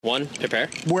1, prepare.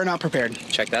 We're not prepared.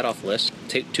 Check that off the list.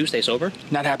 2, stay sober.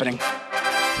 Not happening.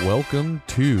 Welcome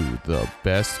to the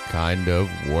best kind of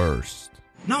worst.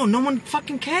 No one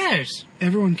fucking cares.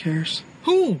 Everyone cares.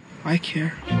 Who? I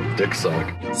care. Dick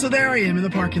suck. So there I am in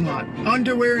the parking lot.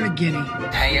 Underwear and a guinea.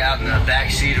 Hang out in the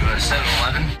backseat of a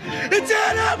 7-Eleven. It's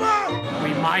animal!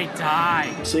 We might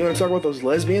die. So you want to talk about those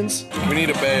lesbians? We need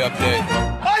a Bay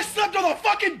update. I slept on the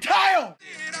fucking tile!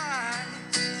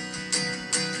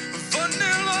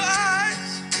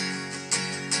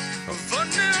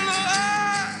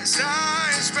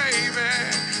 Ice, baby.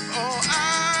 Oh,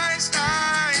 ice,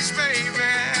 baby.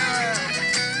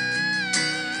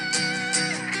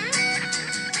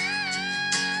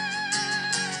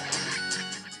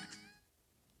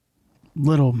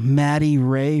 Little Maddie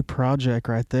Ray project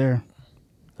right there.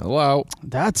 Hello.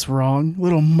 That's wrong.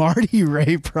 Little Marty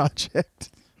Ray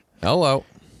project. Hello.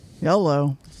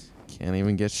 Hello. Can't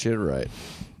even get shit right.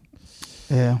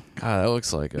 Yeah. God, that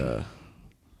looks like a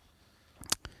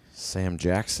Sam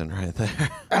Jackson right there.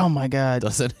 Oh my God.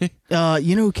 Doesn't he?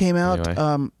 You know who came out?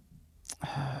 Anyway.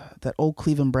 That old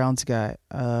Cleveland Browns guy.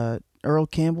 Earl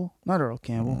Campbell? Not Earl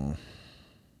Campbell.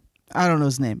 I don't know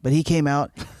his name, but he came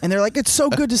out and they're like, it's so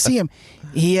good to see him.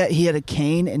 He had a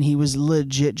cane and he was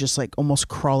legit just like almost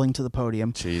crawling to the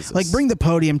podium. Jesus. Like bring the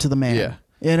podium to the man. Yeah.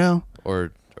 You know?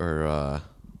 Or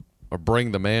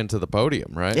bring the man to the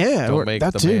podium, right? Yeah, Don't or make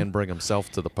that the too. man bring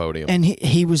himself to the podium. And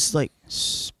he was like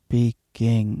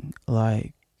speaking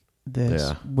like this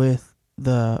Yeah. with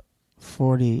the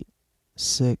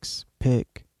 46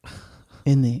 pick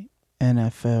in the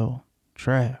NFL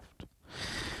draft.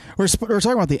 We're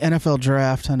talking about the NFL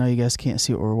draft. I know you guys can't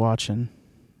see what we're watching.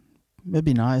 It'd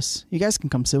be nice. You guys can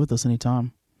come sit with us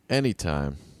anytime.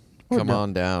 Anytime. Or Come no.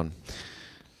 on down.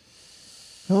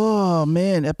 Oh,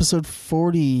 man. Episode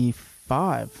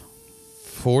 45.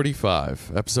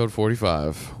 45. Episode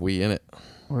 45. We in it.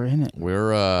 We're in it.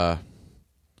 We're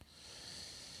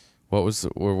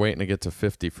waiting to get to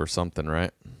 50 for something,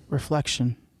 right?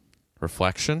 Reflection.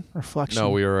 Reflection? Reflection. No,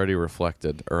 we already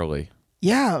reflected early.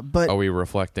 Yeah, but... Are we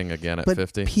reflecting again at but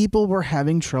 50? people were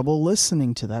having trouble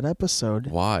listening to that episode.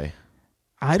 Why?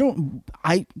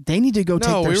 They need to go take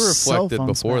No, their we cell reflected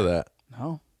phones before back. that.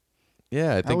 No.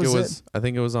 Yeah, I think it was was. it. I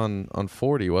think it was on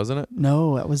 40, wasn't it?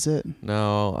 No, that was it.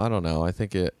 No, I don't know. I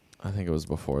think it was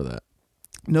before that.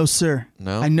 No, sir.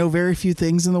 No? I know very few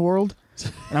things in the world,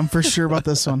 and I'm for sure about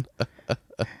this one.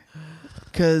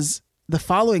 Because the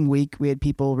following week, we had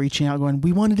people reaching out going,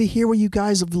 we wanted to hear what you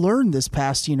guys have learned this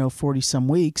past, 40-some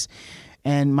weeks.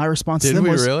 And my response to them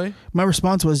was... really? My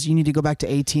response was, you need to go back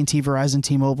to AT&T, Verizon,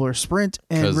 T-Mobile, or Sprint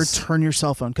and return your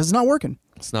cell phone. Because it's not working.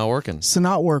 It's not working. It's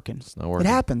not working. It's not working. It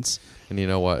happens. And you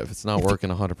know what? If it's not working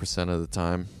 100% of the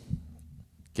time,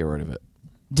 get rid of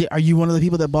it. Are you one of the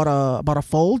people that bought a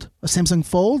Fold? A Samsung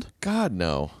Fold? God,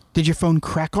 no. Did your phone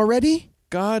crack already?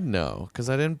 God, no.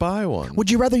 Because I didn't buy one. Would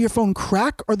you rather your phone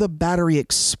crack or the battery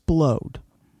explode?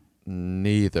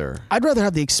 Neither. I'd rather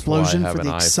have the explosion have for an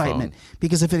the excitement. iPhone.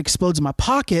 Because if it explodes in my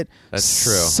pocket, That's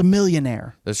true. it's a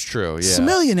millionaire. That's true, yeah. It's a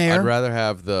millionaire. I'd rather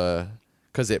have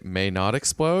because it may not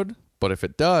explode, but if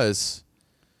it does,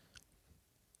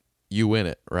 you win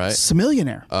it, right? It's a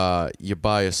millionaire. You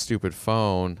buy a stupid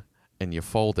phone and you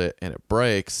fold it and it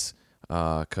breaks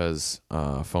because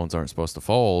phones aren't supposed to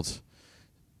fold.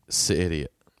 It's an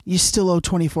idiot. You still owe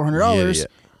 $2,400,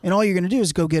 Idiot. and all you're going to do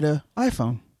is go get an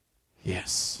iPhone.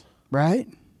 Yes. Right?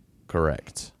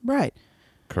 Correct. Right.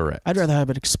 Correct. I'd rather have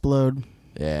it explode.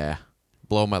 Yeah.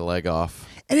 Blow my leg off.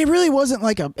 And it really wasn't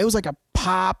it was like a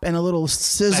pop and a little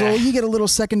sizzle. You get a little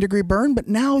second-degree burn, but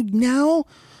now you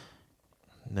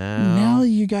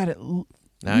got it.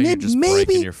 Now you're just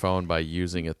breaking your phone by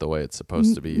using it the way it's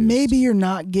supposed to be used. Maybe you're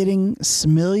not getting a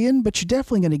million, but you're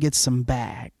definitely going to get some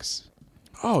bags.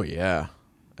 Oh, yeah.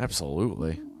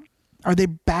 Absolutely. Are they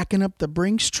backing up the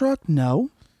Brinks truck? No.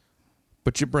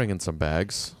 But you're bringing some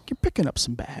bags. You're picking up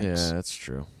some bags. Yeah, that's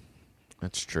true.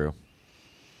 That's true.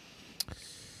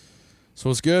 So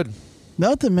it's good.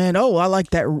 Nothing, man. Oh, I like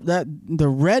that the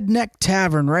Redneck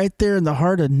Tavern right there in the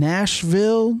heart of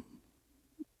Nashville,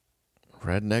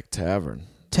 Redneck Tavern.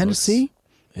 Tennessee.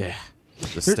 Yeah.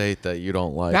 The state that you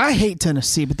don't like. I hate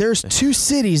Tennessee, but there's two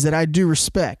cities that I do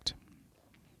respect.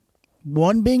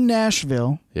 One being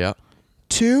Nashville. Yeah.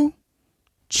 Two,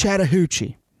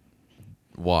 Chattahoochee.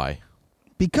 Why?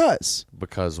 Because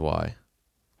why?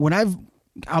 when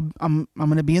I'm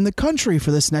going to be in the country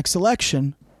for this next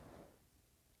election,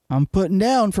 I'm putting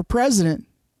down for president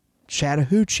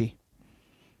Chattahoochee.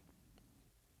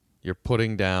 You're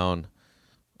putting down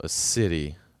a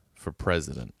city for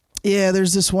president. Yeah,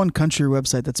 there's this one country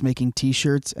website that's making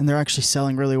T-shirts, and they're actually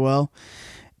selling really well.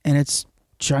 And it's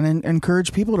trying to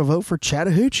encourage people to vote for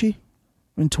Chattahoochee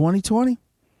in 2020.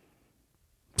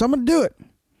 So I'm going to do it.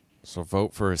 So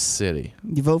vote for a city.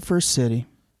 You vote for a city.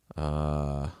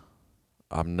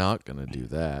 I'm not going to do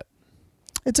that.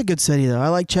 It's a good city, though. I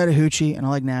like Chattahoochee and I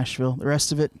like Nashville. The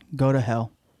rest of it, go to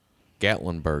hell.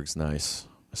 Gatlinburg's nice.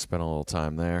 I spent a little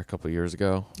time there a couple of years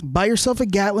ago. Buy yourself a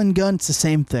Gatling gun. It's the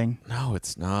same thing. No,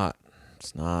 it's not.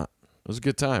 It's not. It was a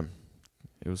good time.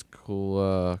 It was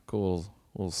cool. Cool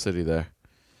little city there.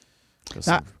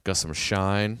 Got some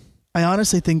shine. I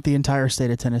honestly think the entire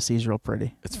state of Tennessee is real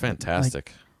pretty. It's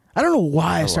fantastic. I don't know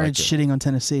why I started like it. shitting on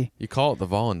Tennessee. You call it the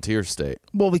volunteer state.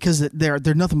 Well, because they're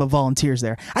nothing but volunteers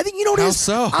there. I think you know what it How is?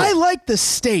 so? I like the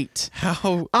state.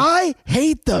 How? I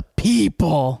hate the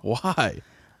people. Why?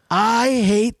 I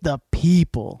hate the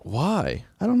people. Why?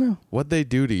 I don't know. What'd they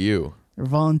do to you? They're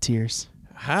volunteers.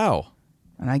 How?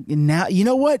 And now you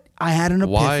know what? I had an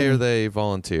epiphany. Why are they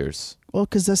volunteers? Well,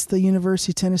 because that's the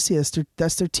University of Tennessee.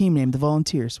 That's their team name, the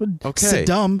Volunteers. Okay.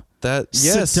 Saddam.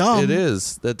 Yes, Saddam. it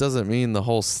is. That doesn't mean the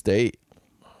whole state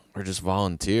are just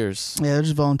volunteers. Yeah, they're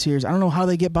just volunteers. I don't know how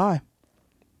they get by.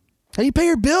 How do you pay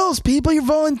your bills, people? You're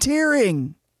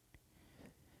volunteering.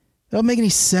 That don't make any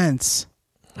sense.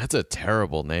 That's a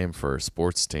terrible name for a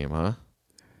sports team, huh?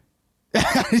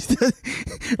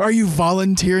 Are you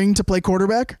volunteering to play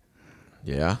quarterback?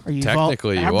 Yeah. Are you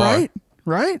Technically, you are. Right?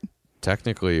 Right?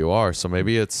 Technically, you are. So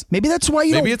maybe it's that's why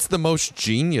you. maybe it's the most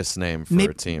genius name for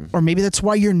a team. Or maybe that's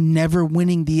why you're never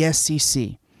winning the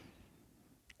SEC.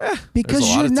 Because There's a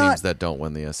lot you're of not. teams that don't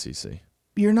win the SEC.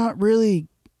 You're not really.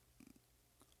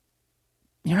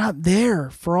 You're not there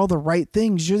for all the right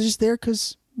things. You're just there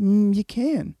because you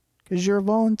can. Because you're a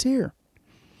volunteer.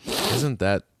 Isn't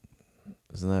that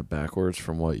backwards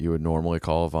from what you would normally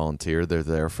call a volunteer? They're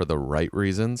there for the right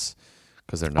reasons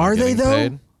because they're not getting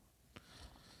paid.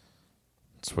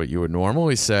 That's what you would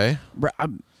normally say.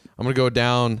 I'm going to go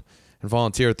down and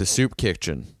volunteer at the soup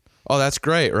kitchen. Oh, that's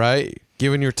great, right?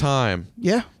 Giving your time.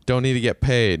 Yeah. Don't need to get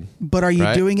paid. But are you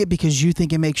right? doing it because you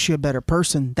think it makes you a better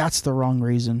person? That's the wrong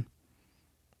reason.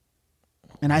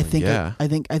 And I think I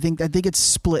think it's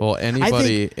split. Well,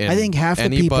 anybody I think half the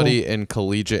people, in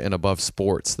collegiate and above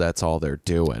sports, that's all they're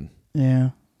doing. Yeah.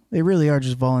 They really are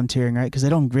just volunteering, right? Because they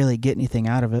don't really get anything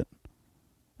out of it.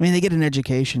 I mean, they get an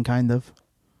education, kind of.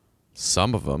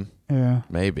 Some of them. Yeah.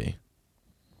 Maybe.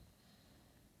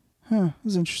 Huh. It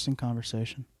was an interesting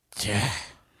conversation. Yeah.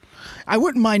 I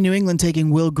wouldn't mind New England taking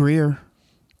Will Greer.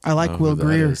 I like Will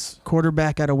Greer,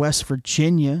 quarterback out of West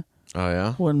Virginia. Oh,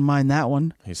 yeah? Wouldn't mind that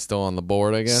one. He's still on the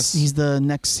board, I guess?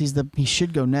 He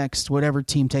should go next. Whatever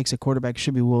team takes a quarterback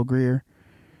should be Will Greer.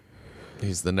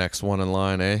 He's the next one in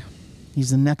line, eh?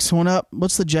 He's the next one up.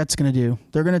 What's the Jets going to do?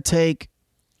 They're going to take...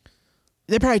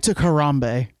 They probably took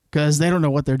Harambe because they don't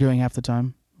know what they're doing half the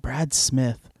time. Brad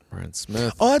Smith.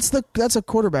 Oh, that's a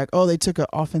quarterback. Oh, they took an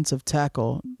offensive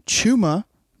tackle. Chuma.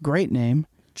 Great name.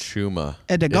 Chuma.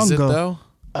 Edagongo. Is it, though?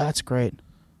 Oh, that's great.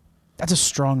 That's a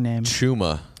strong name.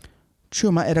 Chuma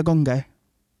Edagonge.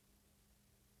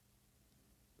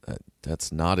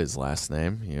 That's not his last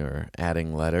name. You're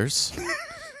adding letters.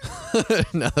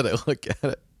 Now that I look at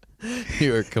it,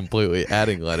 you are completely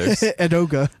adding letters.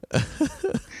 Edoga.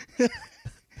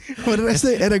 What did I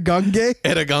say? Edagonge?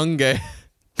 Edagonge.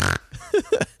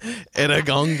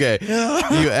 Edagonge.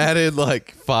 You added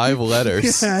like 5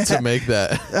 letters to make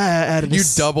that. I added you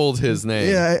doubled his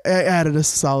name. Yeah, I added a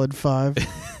solid 5.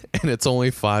 And it's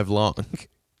only 5 long.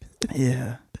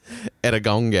 Yeah.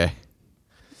 Edagonge.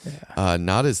 Yeah.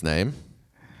 Not his name.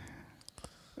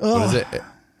 Oh. What is it?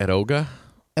 Edoga?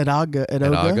 Edoga.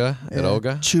 Edoga?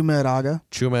 Chuma Edoga.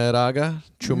 Chuma Edoga?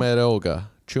 Chuma Edoga.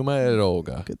 Chuma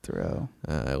Edoga. Good throw.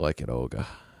 I like Edoga.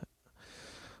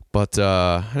 But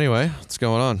anyway, what's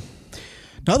going on?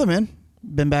 Nothing, man.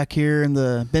 Been back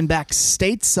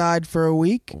stateside for a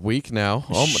week. A week now.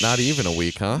 Oh, not even a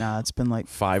week, huh? Nah, it's been like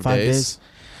 5 days.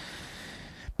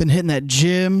 Been hitting that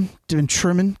gym, doing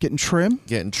trimming, getting trim.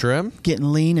 Getting trim?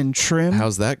 Getting lean and trim.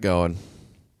 How's that going?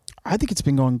 I think it's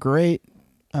been going great.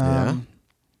 Yeah.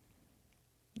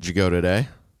 Did you go today?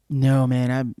 No,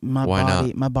 man.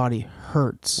 My body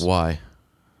hurts. Why?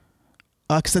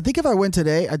 Because I think if I went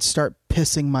today, I'd start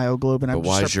pissing myoglobin. But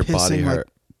why does your body hurt?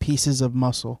 Pieces of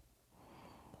muscle.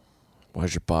 Why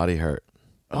does your body hurt?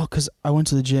 Oh, because I went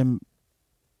to the gym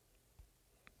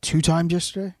 2 times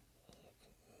yesterday.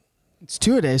 It's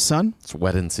 2-a-days, son. It's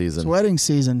wedding season. It's wedding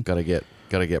season. Gotta get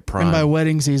prime. And by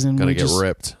wedding season, gotta get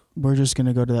ripped. We're just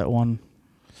gonna go to that one.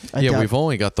 We've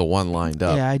only got the one lined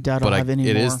up. Yeah, I doubt I'll have any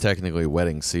more. It is technically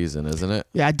wedding season, isn't it?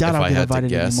 Yeah, I doubt I'll get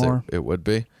invited anymore. It would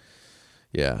be.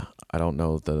 Yeah, I don't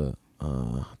know that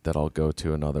I'll go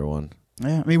to another one.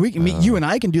 Yeah, I mean, we can you and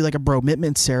I can do like a bro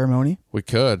commitment ceremony. We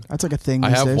could. That's like a thing. I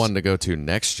these have days. one to go to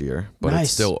next year, but Nice.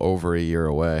 it's still over a year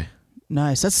away.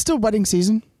 Nice. That's still wedding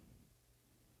season.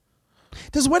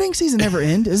 Does wedding season ever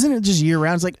end? Isn't it just year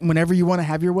round? It's like whenever you want to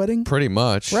have your wedding. Pretty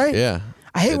much. Right? Yeah.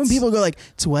 I hate when people go like,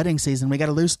 "It's wedding season. We got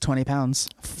to lose 20 pounds."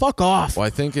 Fuck off. Well, I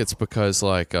think it's because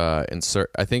like I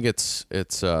think it's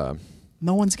No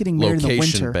one's getting married in the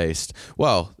location winter. based.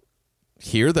 Well,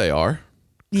 here they are.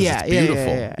 'Cause Yeah, it's yeah,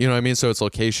 beautiful. yeah. You know what I mean? So it's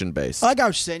location based. I got what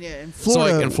you're saying. Yeah, in So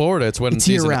Florida. like in Florida, it's wedding it's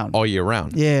year season round. all year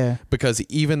round. Yeah. Because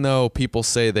even though people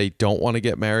say they don't want to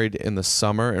get married in the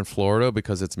summer in Florida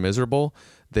because it's miserable,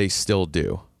 they still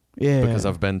do. Yeah. Because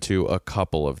I've been to a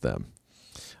couple of them.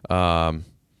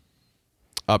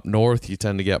 Up north, you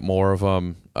tend to get more of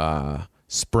them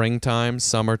springtime,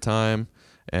 summertime,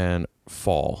 and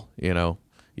fall. You know,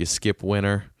 you skip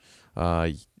winter,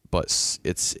 but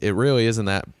it really isn't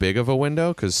that big of a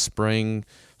window because spring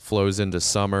flows into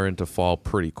summer into fall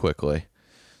pretty quickly.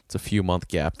 It's a few month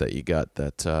gap that you got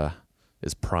that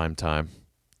is prime time.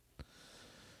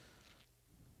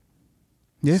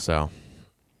 Yeah. So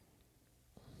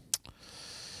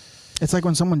It's like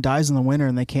when someone dies in the winter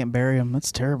and they can't bury them.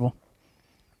 That's terrible.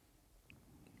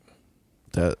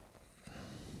 that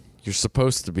you're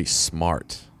supposed to be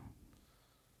smart.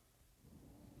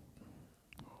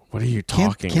 What are you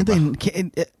talking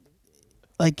about?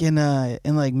 Like in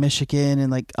like Michigan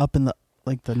and like up in the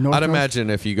like the north. I'd imagine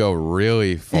if you go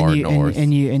really far and you, north,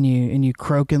 and you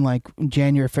croak in like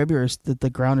January, February, that the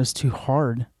ground is too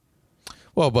hard.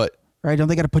 well, but Right? Don't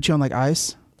they got to put you on like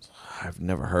ice? I've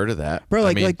never heard of that, Bro,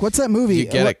 I mean, like what's that movie? You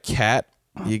get a cat.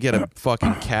 You get a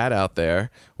fucking cat out there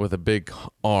with a big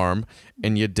arm,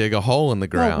 and you dig a hole in the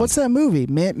ground. No, what's that movie?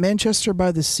 Manchester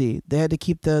by the Sea. They had to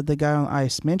keep the guy on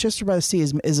ice. Manchester by the Sea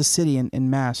is a city in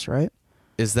Mass, right?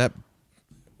 Is that?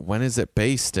 When is it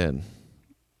based in?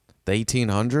 The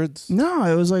 1800s? No,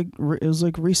 it was like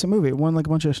a recent movie. It won like a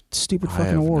bunch of stupid I fucking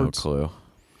have awards. no clue.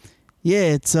 Yeah,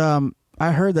 it's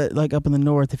I heard that like up in the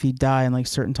north, if you die in like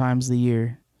certain times of the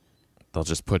year. They'll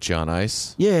just put you on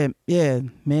ice. Yeah.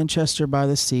 Manchester by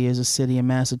the Sea is a city in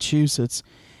Massachusetts,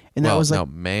 and that was like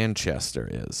Manchester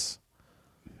is,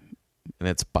 and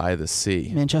it's by the sea.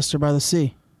 Manchester by the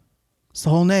Sea. It's the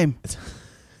whole name.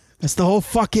 It's the whole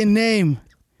fucking name.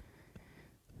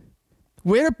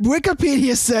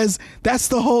 Wikipedia says that's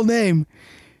the whole name.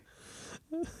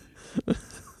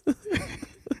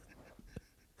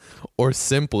 Or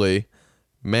simply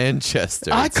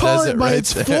Manchester. I call says it by right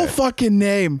its there. full fucking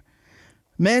name.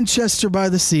 Manchester by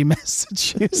the Sea,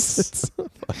 Massachusetts.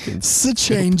 So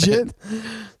change it.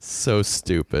 So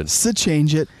stupid. So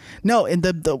change it. No, and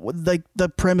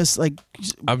the premise, like,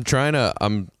 I'm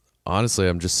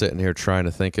just sitting here trying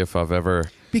to think if I've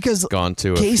ever because gone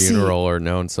to a funeral or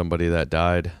known somebody that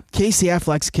died. Casey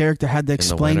Affleck's character had to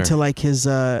explain winter. to like his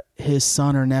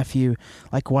son or nephew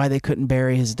like why they couldn't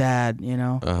bury his dad, you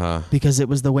know, because it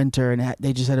was the winter and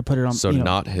they just had to put it on. So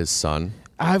not his son.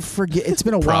 I forget. It's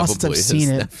been a while since I've Probably seen his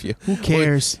it. nephew. Who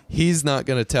cares? Well, he's not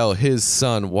going to tell his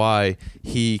son why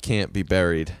he can't be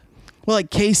buried. Well,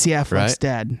 like Casey Affleck's Right?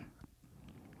 dad.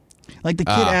 Like the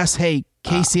kid asked, "Hey,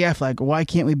 Casey Affleck, why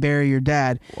can't we bury your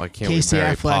dad?" Why can't Casey we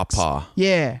bury Affleck's- Papa?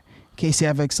 Yeah. Casey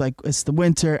Affleck's like, "It's the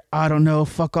winter. I don't know.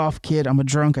 Fuck off, kid. I'm a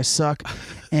drunk. I suck."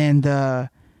 And the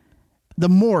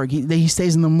morgue. He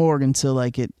stays in the morgue until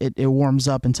like it warms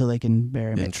up until they can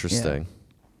bury him. Interesting.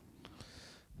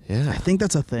 Yeah. Yeah. I think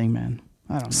that's a thing, man.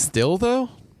 I don't know. Still though?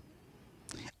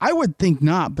 I would think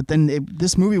not, but then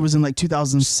this movie was in like Take a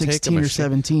 2016 or machine.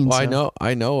 17. Well, so.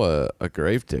 I know a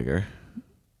grave digger.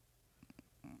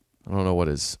 I don't know what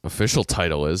his official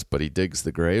title is, but he digs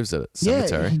the graves at a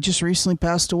cemetery. Yeah, he just recently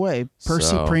passed away. Percy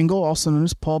So- Pringle, also known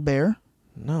as Paul Bear.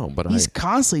 No, but He's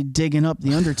constantly digging up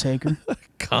the Undertaker.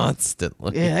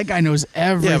 constantly. Yeah, that guy knows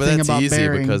everything Yeah, but that's about easy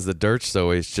burying. because the dirt's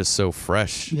always just so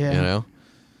fresh. Yeah. You know?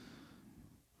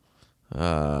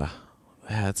 Yeah,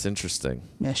 that's interesting.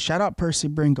 Yeah, shout out Percy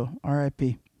Pringle,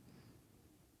 R.I.P.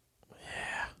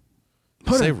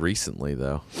 You say recently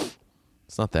though.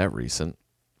 It's not that recent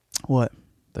What?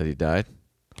 that he died.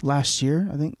 Last year,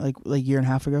 I think, like a year and a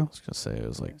half ago. I was gonna say it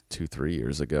was like 2-3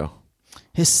 years ago.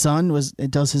 His son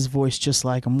does his voice just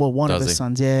like him. Well, one of Does his he?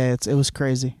 sons. Yeah, it was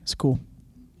crazy. It's cool.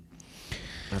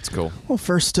 That's cool. Well,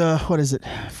 first, what is it?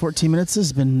 14 minutes. This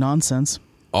has been nonsense.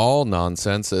 All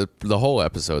nonsense. The whole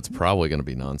episode's probably going to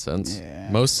be nonsense. Yeah.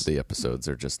 Most of the episodes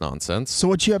are just nonsense. So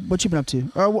what you been up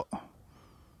to?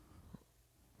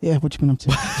 Yeah, what you been up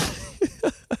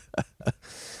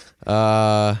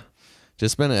to?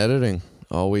 Just been editing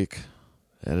all week.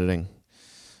 Editing.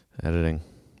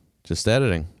 Just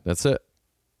editing. That's it.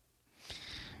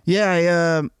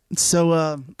 Yeah,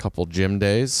 Couple gym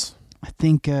days. I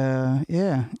think,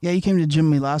 yeah, you came to gym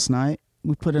with me last night.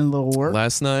 We put in a little work.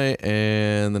 Last night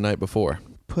and the night before.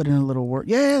 Put in a little work.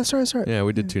 Yeah, that's right. Yeah,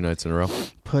 we did 2 nights in a row.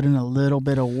 Put in a little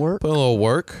bit of work. Put a little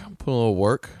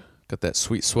work. Got that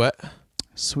sweet sweat.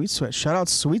 Sweet Sweat. Shout out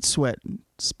Sweet Sweat.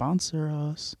 Sponsor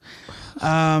us.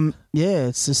 Yeah,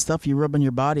 it's the stuff you rub on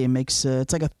your body and makes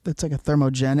it's like a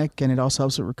thermogenic, and it also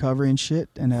helps with recovery and shit.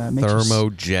 And makes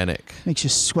Thermogenic. makes you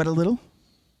sweat a little.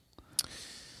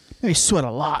 Maybe sweat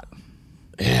a lot.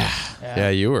 Yeah,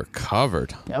 you were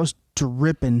covered. I was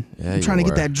dripping. Yeah, I'm trying to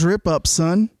get that drip up,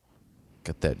 son.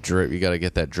 Got that drip. You got to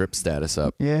get that drip status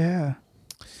up. Yeah.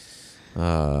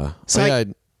 Oh,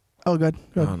 good.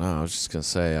 no, I was just gonna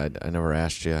say I never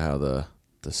asked you how the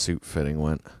suit fitting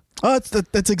went. Oh,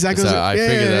 that's exactly. I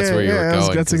figured that's where you were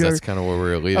going. That's kind of where we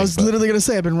were leading. I was literally gonna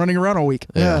say I've been running around all week.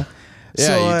 Yeah. Yeah,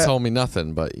 So, you told me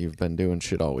nothing, but you've been doing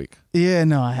shit all week. Yeah,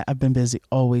 no, I've been busy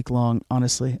all week long,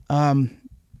 honestly.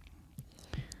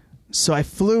 So I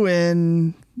flew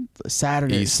in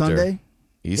Saturday, Sunday.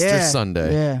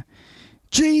 Sunday. Yeah.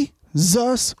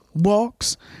 Jesus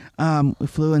walks. We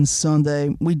flew in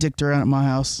Sunday. We dicked around at my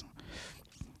house.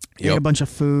 Ate a bunch of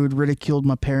food, ridiculed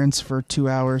my parents for 2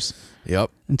 hours.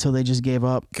 Yep. Until they just gave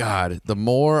up. God, the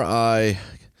more I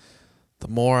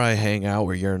hang out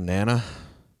with your Nana.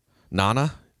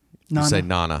 You say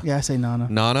Nana. Yeah, I say Nana.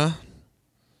 Nana,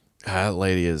 that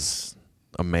lady is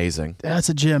amazing. That's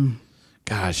a gem.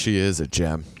 God, she is a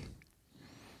gem.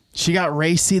 She got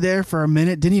racy there for a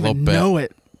minute. Didn't even know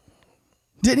it.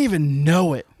 Didn't even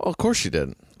know it. Well, of course she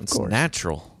didn't. It's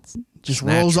natural. Just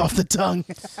rolls off the tongue.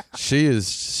 She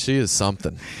is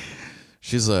something.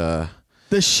 She's a...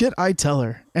 The shit I tell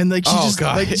her. And like she just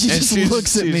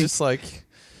looks at me. She's just like,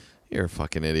 you're a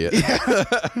fucking idiot.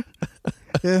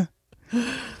 Yeah.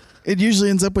 It usually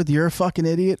ends up with you're a fucking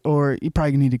idiot, or you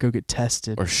probably need to go get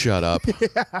tested. Or shut up.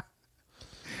 Yeah.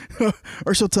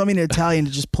 Or she'll tell me in Italian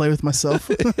to just play with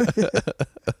myself.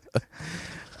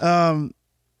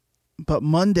 But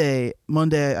Monday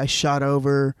I shot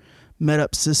over, met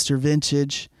up Sister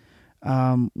Vintage.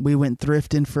 We went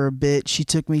thrifting for a bit. She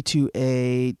took me to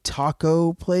a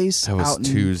taco place. That was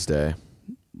Tuesday.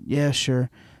 Yeah, sure.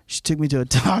 She took me to a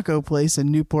taco place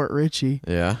in Newport Richie.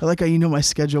 Yeah. I like how you know my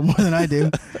schedule more than I do.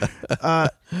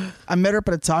 I met her up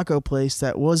at a taco place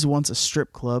that was once a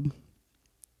strip club.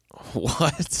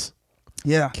 What?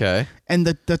 Yeah. Okay. And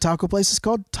the taco place is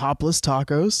called Topless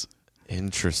Tacos.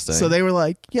 Interesting. So they were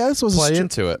like, yeah, this was play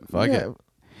into it. Fuck it.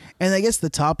 And I guess the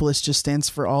topless just stands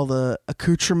for all the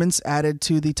accoutrements added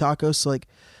to the tacos. So like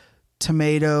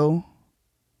tomato.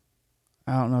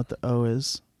 I don't know what the O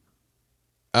is.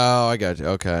 Oh, I got you.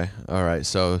 Okay. All right.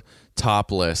 So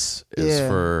topless is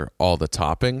for all the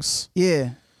toppings?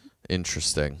 Yeah.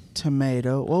 Interesting.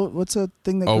 Tomato. Well, what's a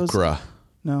thing that goes... Okra.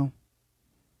 No.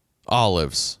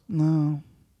 Olives. No.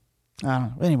 I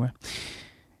don't know. Anyway.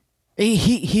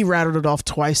 He rattled it off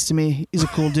twice to me. He's a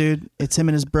cool dude. It's him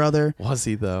and his brother. Was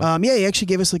he though? Yeah, he actually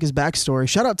gave us like his backstory.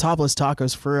 Shout out Topless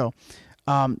Tacos for real.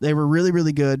 They were really,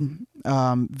 really good.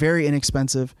 Very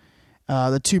inexpensive.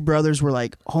 The two brothers were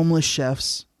like homeless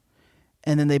chefs,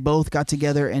 and then they both got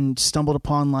together and stumbled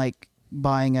upon like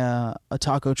buying a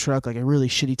taco truck, like a really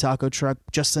shitty taco truck,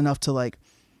 just enough to like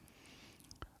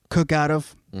cook out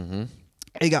of. Mm-hmm.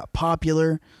 It got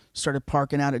popular, started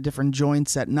parking out at different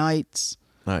joints at nights.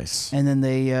 Nice. And then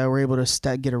they were able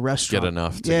to get a restaurant. Get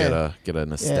enough to get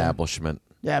an establishment.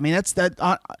 Yeah, I mean that's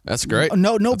great.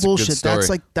 No that's bullshit.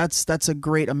 That's a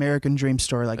great American dream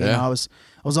story. Like you know, I was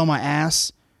on my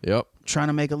ass. Yep. Trying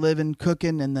to make a living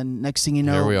cooking, and then next thing you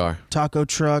know, here we are. Taco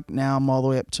truck. Now I'm all the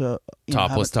way up to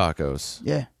Topless Tacos.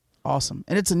 Yeah, awesome,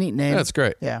 and it's a neat name. Yeah, that's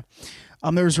great. Yeah,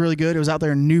 it was really good. It was out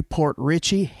there in Newport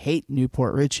Richie. Hate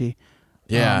Newport Richie.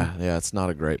 Yeah, it's not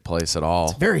a great place at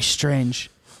all. It's very strange.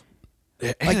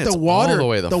 And like it's the water,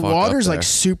 all the fuck water's up there. like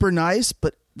super nice,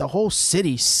 but the whole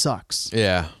city sucks.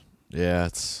 Yeah,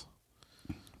 it's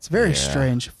very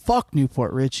strange. Fuck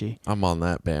Newport Richie. I'm on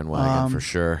that bandwagon for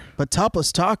sure. But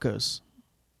Topless Tacos,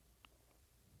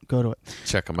 go to it.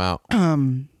 Check them out.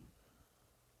 And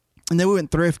then we went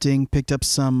thrifting, picked up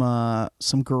some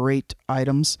great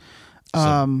items,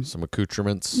 some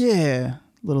accoutrements. Yeah,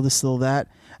 little this, little that.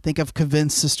 I think I've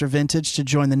convinced Sister Vintage to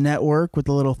join the network with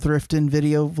the little thrifting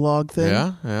video vlog thing.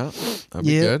 Yeah, that'd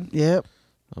be good. Yep,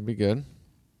 that'd be good.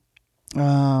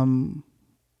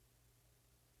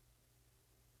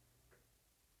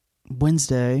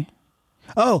 Wednesday.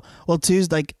 Oh, well,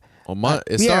 Tuesday. Like,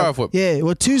 it started off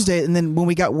with Tuesday, and then when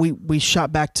we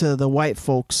shot back to the white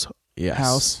folks'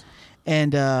 house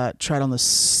and tried on the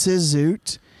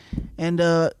Sizoot. And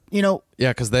you know,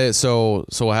 Yeah, because so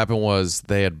what happened was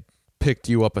they had picked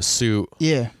you up a suit,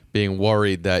 yeah, being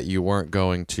worried that you weren't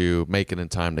going to make it in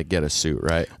time to get a suit,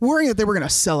 right? worrying that they were going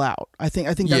to sell out. I think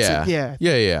that's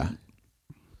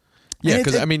Yeah,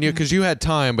 because I mean, because you had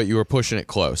time, but you were pushing it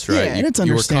close, right? Yeah, and it's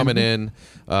you were coming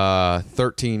understandable. in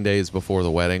 13 days before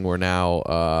the wedding. We're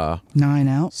now 9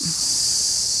 out.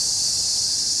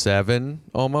 7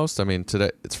 almost. I mean,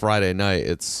 today it's Friday night.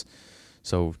 It's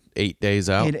so 8 days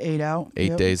out. 8 out. 8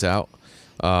 Yep. days out.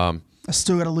 I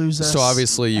still got to lose. So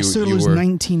obviously I still gotta you lose were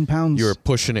 19 pounds. You were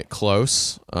pushing it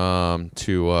close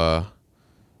to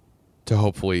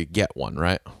hopefully get one,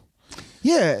 right?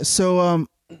 Yeah. So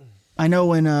I know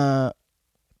when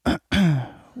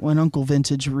when Uncle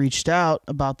Vintage reached out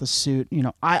about the suit, you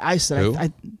know, I said Who?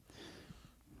 I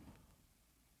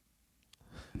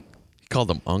You called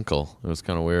him Uncle. It was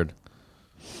kind of weird.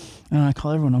 I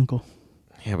call everyone Uncle.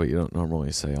 Yeah, but you don't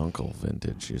normally say Uncle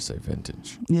Vintage. You say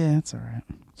Vintage. Yeah, it's all right.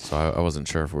 So I wasn't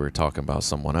sure if we were talking about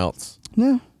someone else.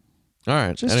 No, All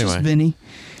right. just anyway, Vinny.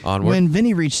 onward. When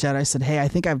Vinny reached out, I said, "Hey, I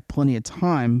think I have plenty of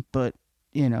time, but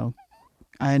you know,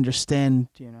 I understand.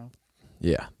 You know,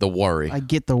 Yeah, the worry. I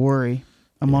get the worry.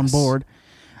 I'm on Yes. board."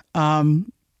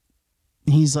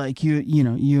 He's like, you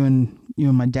know, you and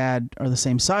my dad are the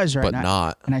same size right But now.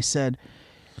 not. And I said,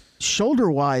 shoulder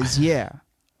wise, yeah.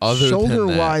 Other Shoulder than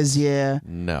that, wise, yeah.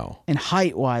 no. And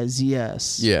height wise,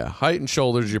 yes. Yeah, height and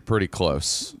shoulders, you're pretty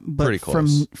close. But pretty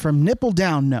close. from nipple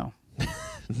down, no.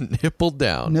 Nipple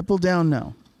down. Nipple down,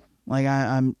 no. Like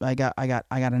I got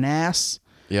an ass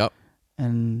Yep.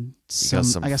 and got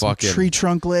some I got some fucking- tree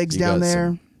trunk legs you down got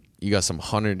there. You got some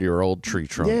 100-year-old tree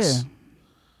trunks. Yeah.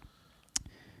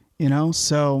 You know,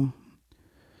 so,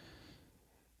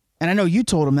 and I know you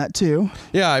told him that too.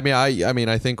 Yeah, I mean,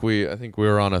 I think we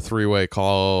were on a 3-way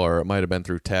call, or it might have been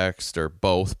through text, or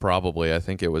both. Probably, I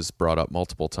think it was brought up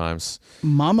multiple times.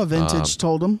 Mama Vintage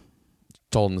told him.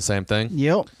 Told him the same thing.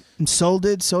 Yep, and so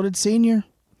did Senior,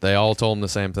 They all told him the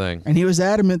same thing. and he was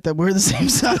adamant that we're the same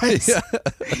size.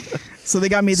 So they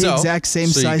got me the exact same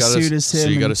so you size got suit as him. So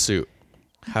you got and- a suit.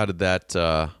 How did that?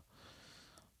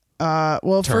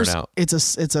 well, turn first out? it's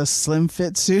a slim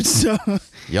fit suit, so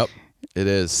Yep, it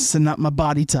is. it's not my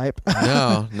body type.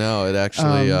 No, it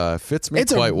actually fits me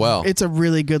quite well. It's a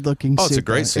really good looking suit. It's a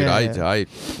great though. suit. Yeah. I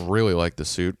really like the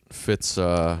suit. Fits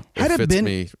Had it it fits been-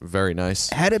 me very nice.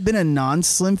 Had it been a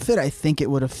non-slim fit, I think it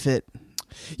would have fit.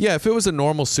 Yeah, if it was a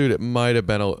normal suit, it might have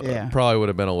been probably would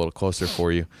have been a little closer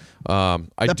for you. I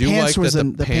The do pants like was that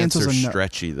a- the the pants pants are was a no-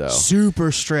 stretchy though,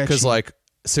 Super stretchy. because like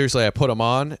seriously, I put them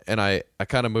on and I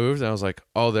kind of moved and I was like,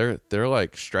 oh, they're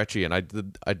like stretchy, and I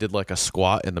did like a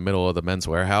squat in the middle of the men's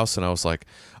warehouse, and I was like,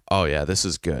 oh yeah, this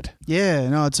is good. yeah,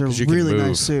 no, it's a 'Cause you can really move,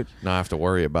 nice suit. not have to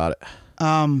worry about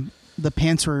it. The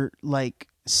pants were like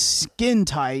skin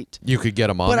tight, You could get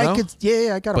them on, but I though,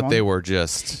 could, I got them but on. they were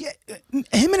just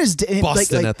him and his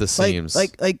busting at the seams.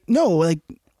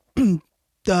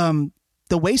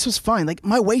 The waist was fine. Like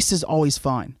my waist is always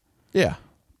fine, yeah.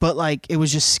 but like it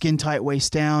was just skin tight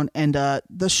waist down, and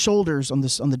the shoulders on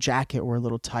the jacket were a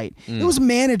little tight. It was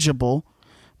manageable,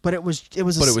 but it was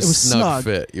snug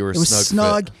fit. You were it was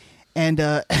snug fit. And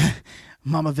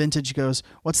Mama Vintage goes,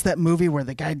 "What's that movie where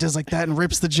the guy does like that and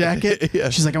rips the jacket?" Yeah.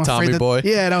 She's like, "I'm Tommy afraid that." Boy.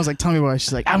 Yeah, and I was like, "Tommy Boy."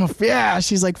 She's like,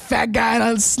 She's like, "Fat guy in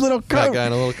a little coat." Fat guy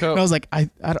in a little coat. And I was like,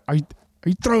 Are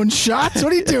you throwing shots?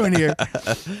 What are you doing here?"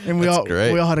 And we all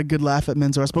had a good laugh at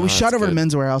Men's Warehouse. But we shot that's over to good.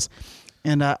 Men's Warehouse,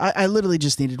 and I literally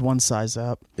just needed one size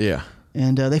up. Yeah.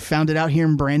 And they found it out here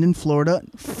in Brandon, Florida.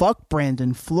 Fuck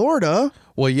Brandon, Florida.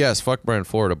 Well, yes, fuck Brand,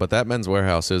 Florida, but that Men's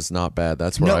Warehouse is not bad.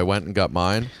 That's where No. I went and got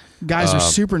mine. Guys are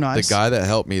super nice. The guy that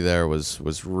helped me there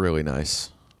was really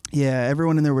nice. Yeah,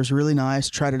 everyone in there was really nice.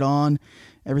 Tried it on.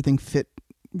 Everything fit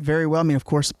very well. I mean, of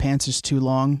course, the pants is too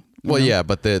long. you Well, know. yeah,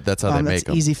 but that's how they That's make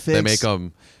them. easy They fix. make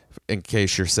them in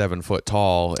case you're 7 foot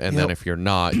tall, and then Yep. if you're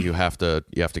not, you have to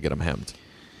get them hemmed.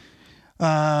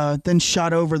 Then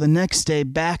shot over the next day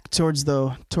back towards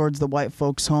the white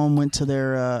folks' home. Went to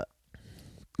their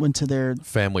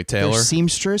Family their tailor.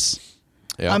 seamstress.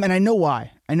 Yeah. And I know why.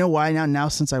 Now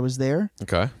since I was there.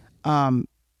 Okay.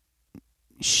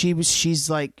 She's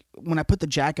like, when I put the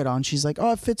jacket on, she's like,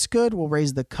 "Oh, it fits good. We'll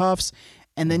raise the cuffs."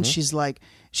 And then she's like,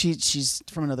 she's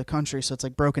from another country, so it's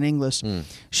like broken English.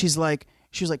 She was like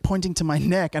pointing to my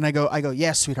neck, and I go,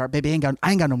 "Yes, sweetheart, baby, I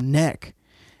ain't got no neck."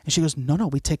 And she goes, "No,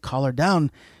 we take collar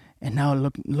down, and now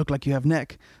it look like you have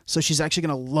neck." So she's actually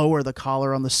gonna lower the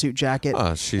collar on the suit jacket. Oh,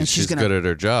 and she's gonna, good at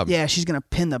her job. Yeah, she's gonna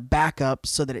pin the back up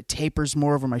so that it tapers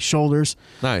more over my shoulders.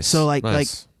 Nice. So like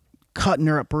nice. cutting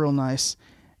her up real nice.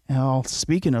 Well,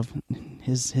 speaking of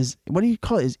his what do you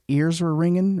call it? His ears were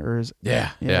ringing, or his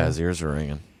Yeah, his ears are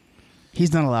ringing.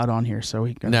 He's not allowed on here, so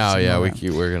we. No, yeah,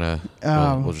 we're gonna.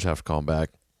 We'll just have to call him back.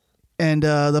 And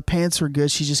the pants were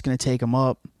good. She's just gonna take them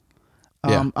up.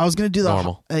 Yeah, I was gonna do the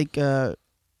normal.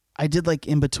 I did like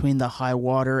in between the high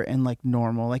water and like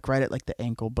normal, like right at like the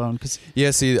ankle bone. Cause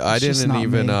yeah, see, I didn't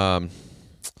even.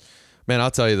 Man,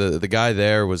 I'll tell you, the guy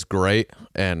there was great,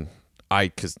 and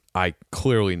because I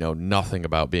clearly know nothing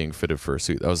about being fitted for a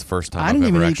suit. That was the first time I didn't I've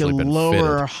even ever think to actually been lower fitted.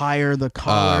 or higher the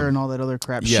collar and all that other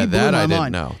crap. Yeah, she blew that my I didn't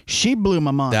mind. know. She blew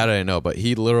my mind. That I didn't know, but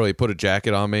he literally put a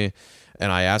jacket on me,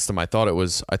 and I asked him. I thought it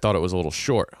was a little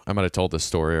short. I might have told this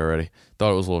story already.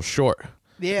 Thought it was a little short.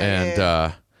 Yeah,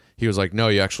 and he was like, "No,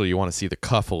 you want to see the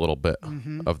cuff a little bit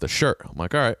of the shirt." I'm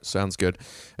like, "All right, sounds good."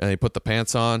 And he put the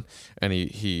pants on, and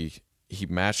he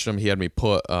matched them. He had me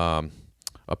put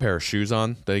a pair of shoes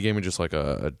on that he gave me, just like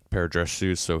a pair of dress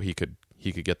shoes, so he could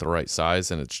get the right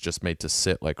size, and it's just made to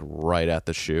sit like right at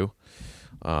the shoe.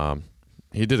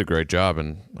 He did a great job,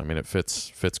 and I mean, it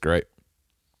fits great.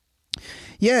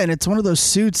 Yeah, and it's one of those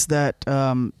suits that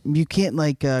you can't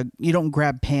you don't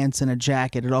grab pants and a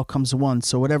jacket. It all comes in one.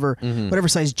 So whatever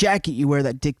size jacket you wear,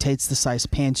 that dictates the size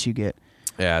pants you get.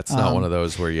 Yeah, it's not one of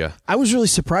those where you. I was really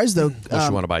surprised though. Unless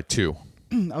you want to buy two.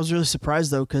 I was really surprised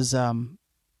though because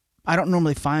I don't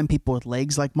normally find people with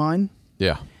legs like mine.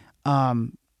 Yeah.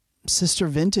 Sister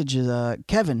Vintage is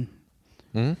Kevin.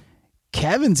 Mm-hmm.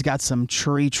 Kevin's got some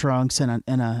tree trunks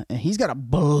and he's got a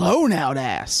blown out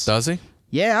ass. Does he?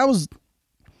 Yeah,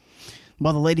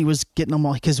 the lady was getting them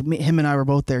all because him and I were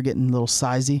both there getting a little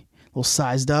sized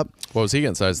up. What was he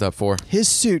getting sized up for? His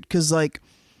suit, because like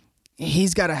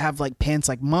he's got to have like pants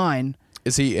like mine.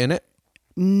 Is he in it?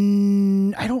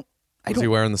 I don't. Is he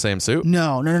wearing the same suit?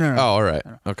 No. Oh, all right.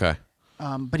 Okay.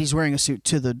 But he's wearing a suit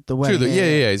to the wedding.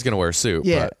 Yeah. He's gonna wear a suit.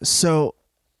 Yeah. But. So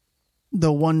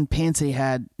the one pants that he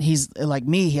had, he's like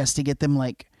me. He has to get them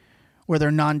like where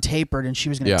they're non-tapered, and she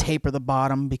was going to taper the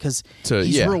bottom because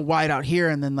he's real wide out here,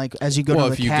 and then like as you go to the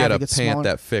calf, if you get a pant smaller.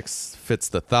 That fits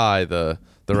the thigh, the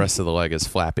rest of the leg is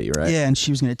flappy, right? Yeah, and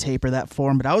she was going to taper that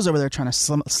for him, but I was over there trying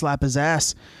to slap his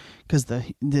ass because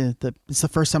it's the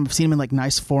first time I've seen him in like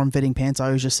nice form-fitting pants. I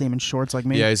always just see him in shorts like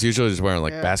me. Yeah, he's usually just wearing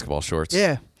like basketball shorts.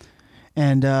 Yeah,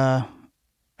 and I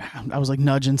was like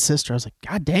nudging sister. I was like,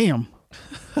 God damn.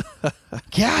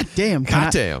 God damn.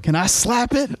 Can I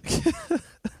slap it?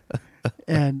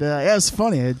 And it was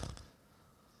funny.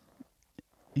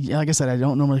 Like I said, I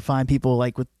don't normally find people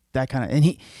like with that kind of. And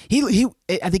he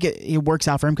I think it works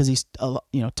out for him because he's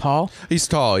tall. He's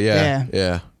tall,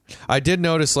 yeah. I did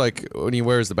notice like when he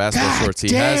wears the basketball shorts,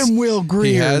 Will Greer.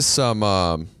 He has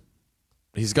some.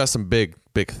 He's got some big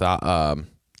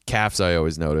calves. I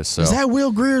always notice. So is that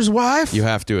Will Greer's wife? You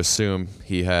have to assume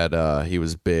he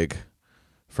was big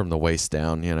from the waist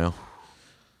down.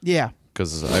 Yeah.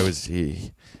 Because it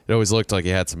always looked like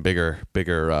he had some bigger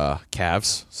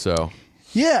calves. So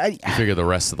yeah, you figure the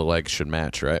rest of the legs should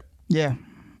match, right? Yeah,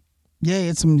 he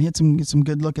had some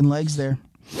good looking legs there.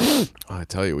 I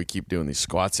tell you, we keep doing these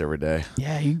squats every day.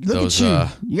 Yeah, look at you.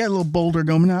 You got a little boulder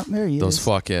going out there.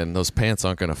 Those pants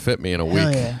aren't gonna fit me in a Hell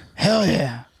week. Yeah. Hell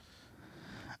yeah.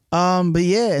 But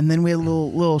yeah, and then we had a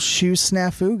little shoe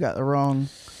snafu. Got the wrong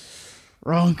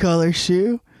color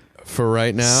shoe. For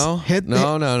right now,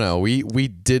 no. We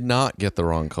did not get the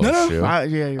wrong color shoe. Yeah,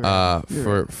 you're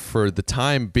right. For the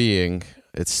time being,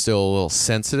 it's still a little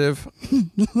sensitive.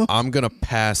 I'm gonna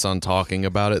pass on talking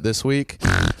about it this week.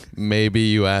 Maybe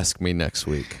you ask me next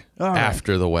week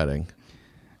after the wedding.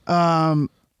 Honey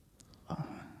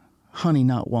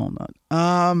nut walnut.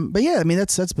 But yeah, I mean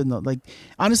that's been like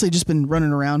honestly just been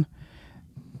running around.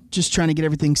 Just trying to get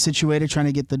everything situated, trying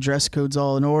to get the dress codes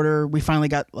all in order. We finally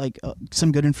got like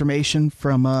some good information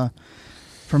from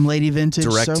Lady Vintage.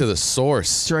 Direct to the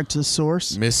source. Direct to the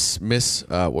source. Miss Lady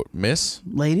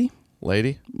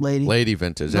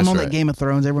Vintage. That's I'm on right. like Game of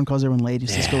Thrones. Everyone calls everyone Lady.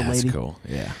 So let's go Lady. That's cool.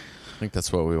 Yeah, I think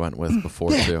that's what we went with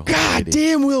before too. God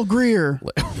damn, Will Greer.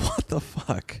 What the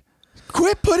fuck?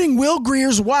 Quit putting Will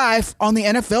Greer's wife on the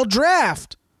NFL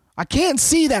draft. I can't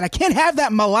see that. I can't have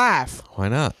that in my life. Why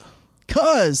not?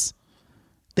 Because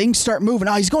things start moving.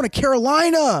 Oh, he's going to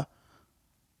Carolina.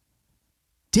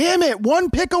 Damn it. One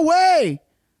pick away.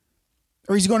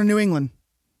 Or he's going to New England.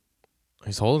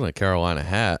 He's holding a Carolina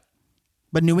hat.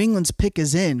 But New England's pick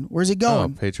is in. Where's he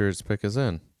going? Oh, Patriots pick is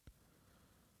in.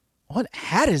 What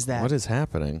hat is that? What is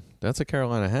happening? That's a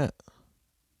Carolina hat.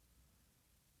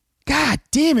 God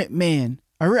damn it, man.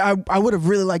 I would have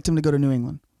really liked him to go to New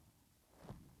England.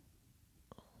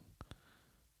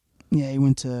 Yeah, he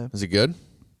went to... Is he good?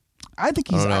 I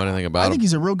think I don't know anything about him. I think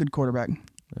he's a real good quarterback.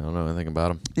 I don't know anything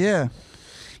about him. Yeah.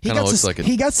 Kind of looks like a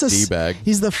D-bag.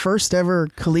 He's the first ever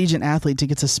collegiate athlete to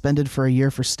get suspended for a year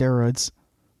for steroids.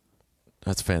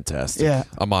 That's fantastic. Yeah.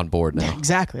 I'm on board now.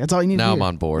 Exactly. That's all you need Now to do. I'm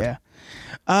on board. Yeah.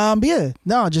 But yeah,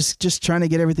 no, just trying to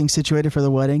get everything situated for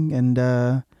the wedding, and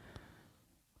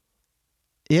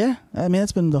yeah, I mean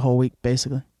that's been the whole week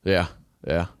basically. Yeah.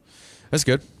 That's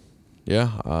good.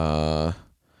 Yeah.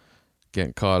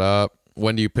 Getting caught up.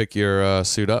 When do you pick your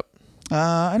suit up?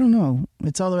 I don't know.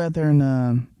 It's all the way out there in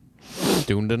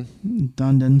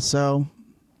Dundon, so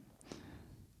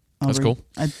That's cool.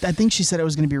 I think she said it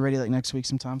was going to be ready like next week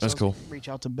sometime. So That's cool. Reach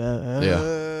out to Beth. Yeah.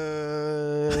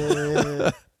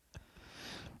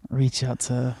 Reach out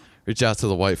to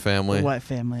the White family. the White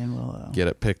family, and we'll Get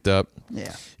it picked up.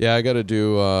 Yeah. Yeah, I got to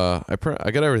do. I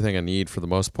got everything I need for the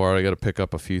most part. I got to pick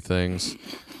up a few things.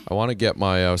 I want to get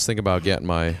my. I was thinking about getting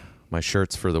my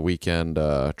shirts for the weekend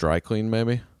dry clean.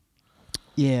 Maybe.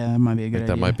 Yeah, that might be a good idea.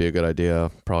 That might be a good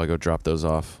idea. Probably go drop those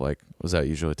off. Like, does that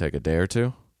usually take a day or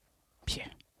two? Yeah.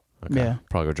 Okay. Yeah.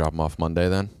 Probably go drop them off Monday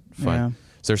then. Fine. Yeah.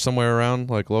 Is there somewhere around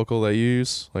like local that you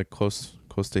use, like close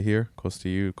to here, close to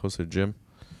you, close to the gym?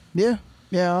 Yeah.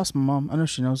 Yeah, I'll ask my mom. I know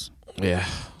she knows. Yeah.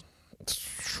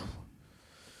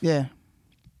 Yeah.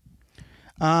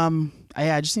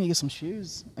 I just need to get some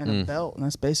shoes and a belt, and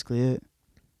that's basically it.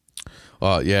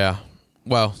 Yeah.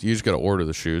 Well, you just got to order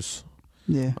the shoes.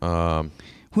 Yeah.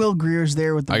 Will Greer's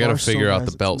there with the I got to Barstool figure out guys.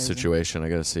 the It's belt amazing. situation. I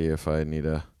got to see if I need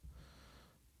I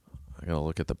got to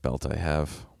look at the belt I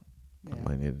have. Yeah. I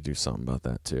might need to do something about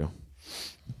that too.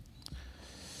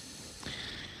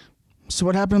 So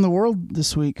what happened in the world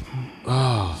this week?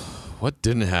 Oh, what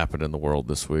didn't happen in the world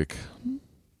this week?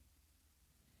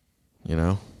 You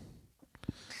know?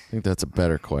 I think that's a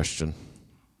better question.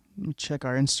 Let me check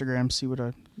our Instagram, see what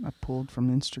I pulled from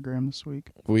Instagram this week.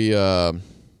 We, one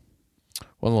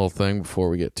little thing before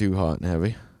we get too hot and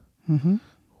heavy. Mm-hmm.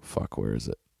 Fuck, where is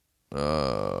it?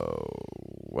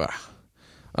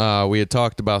 We had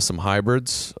talked about some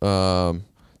hybrids.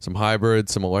 Some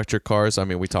electric cars. I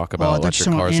mean, we talk about electric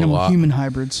cars a lot. Human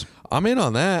hybrids. I'm in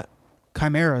on that.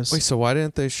 Chimeras. Wait, so why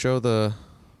didn't they show the...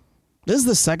 This is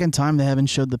the second time they haven't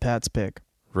showed the Pat's pick.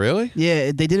 Really?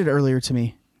 Yeah, they did it earlier to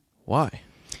me. Why?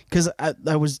 Because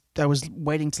I was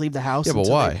waiting to leave the house. Yeah, but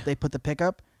until why? They put the pick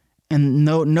up, and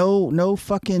no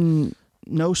fucking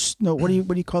no. What do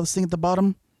you call this thing at the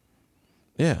bottom?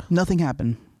 Yeah. Nothing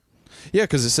happened. Yeah,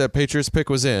 because it said Patriots pick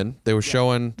was in. They were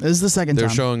showing... This is the second They time.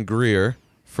 were showing Greer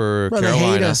for Bro, Carolina.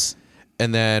 They hate us.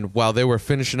 And then while they were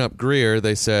finishing up Greer,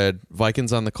 they said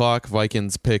Vikings on the clock,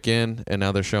 Vikings pick in, and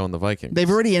now they're showing the Vikings. They've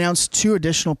already announced 2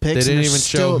 additional picks. They didn't and even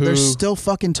show they're still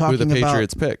fucking talking the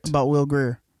Patriots picked. about Will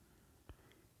Greer.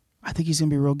 I think he's gonna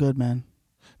be real good, man.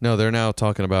 No, they're now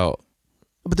talking about...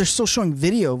 But they're still showing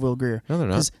video of Will Greer. No, they're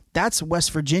not. Because that's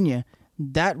West Virginia.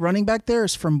 That running back there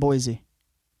is from Boise.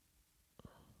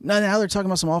 Now they're talking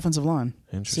about some offensive line.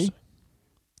 Interesting. See?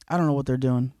 I don't know what they're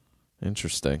doing.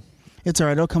 Interesting. It's all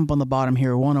right. It'll come up on the bottom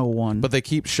here, 101. But they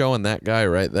keep showing that guy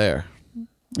right there.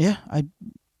 Yeah,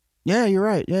 you're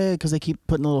right. Yeah, because they keep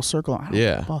putting a little circle on. I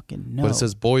don't fucking know. But it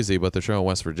says Boise, but they're showing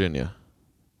West Virginia.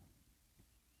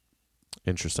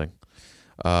 Interesting.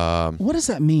 What does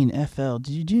that mean, FL?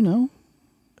 Do you know?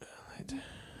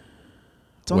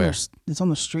 It's on Where? it's on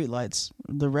the street lights.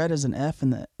 The red is an F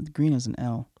and the green is an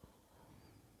L.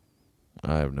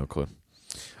 I have no clue.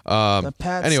 The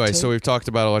Pats Anyway, so we've talked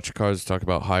about electric cars, we've talked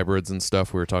about hybrids and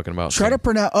stuff. We were talking about Try to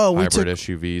pronounce. Oh, we hybrid took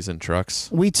SUVs and trucks.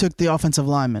 we took the offensive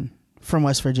lineman from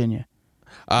West Virginia.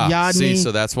 See, Yadni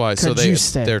so that's why. So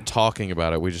Kajuste. they're talking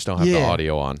about it. We just don't have the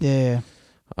audio on. Yeah.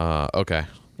 Okay.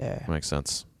 Yeah. Makes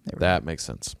sense. There we That makes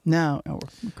sense. Now we're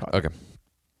caught. Okay.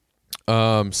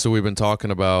 So we've been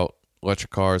talking about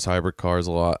electric cars, hybrid cars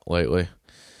a lot lately.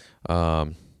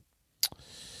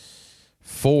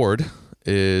 Ford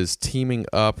is teaming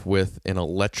up with an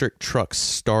electric truck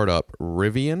startup,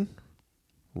 Rivian.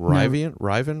 Rivian?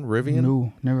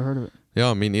 No, never heard of it.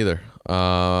 Yeah, me neither.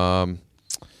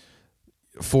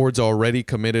 Ford's already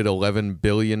committed $11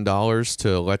 billion to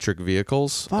electric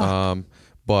vehicles. Fuck.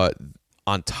 But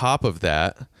on top of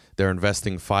that, they're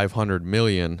investing $500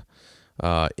 million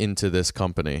into this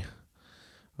company.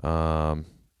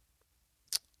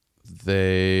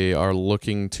 They are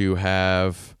looking to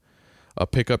have a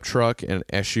pickup truck and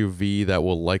SUV that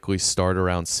will likely start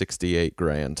around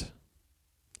 $68,000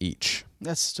 each.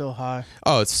 That's still high.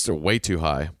 Oh, it's still way too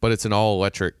high, but it's an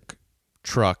all-electric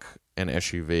truck and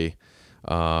SUV.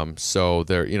 So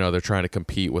they're trying to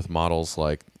compete with models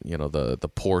like the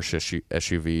Porsche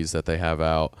SUVs that they have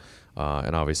out,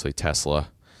 and obviously Tesla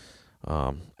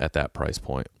at that price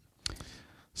point.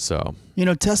 So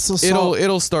Tesla.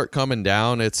 it'll start coming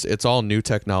down. It's all new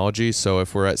technology. So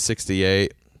if we're at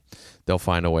 68, they'll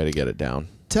find a way to get it down.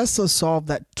 Tesla solved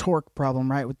that torque problem,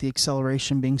 right, with the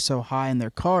acceleration being so high in their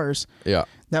cars. Yeah.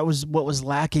 That was what was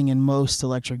lacking in most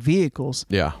electric vehicles.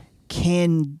 Yeah.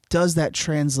 Does that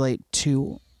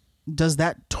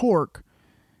torque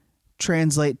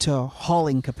translate to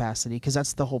hauling capacity? Because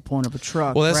that's the whole point of a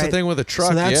truck. Well, that's right? the thing with a truck.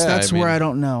 So that's where mean, I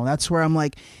don't know. That's where I'm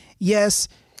like, yes.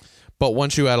 But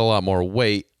once you add a lot more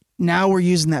weight, now we're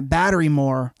using that battery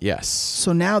more. yes.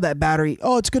 So now that battery,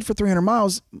 it's good for 300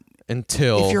 miles.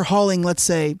 Until if you're hauling, let's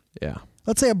say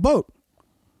a boat.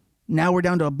 Now we're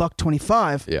down to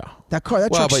 $1.25. Yeah. That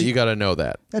truck. But you got to know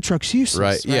that. That truck's useless.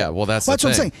 Right. Yeah. Well, that's the what thing.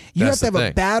 I'm saying. You That's have to the have a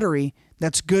thing. battery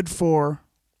that's good for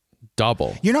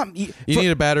double. You're not. You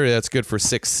need a battery that's good for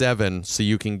 6, 7, so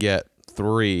you can get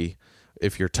 3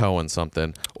 if you're towing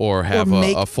something, or have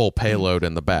a full payload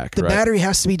in the back. The right? battery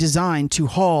has to be designed to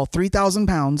haul 3,000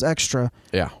 pounds extra.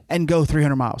 Yeah. And go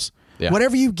 300 miles. Yeah.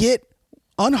 Whatever you get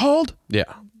unhauled. Yeah.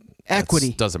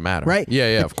 Equity Doesn't matter. Right?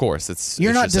 Yeah, of course.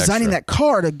 You're not just designing extra. that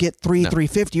car to get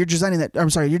 350. You're designing that. I'm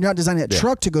sorry. You're not designing that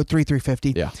truck to go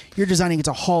 350. Yeah. You're designing it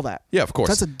to haul that. Yeah, of course.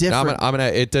 So that's a different. Now,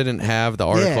 it didn't have the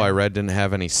article Yeah. I read didn't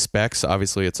have any specs.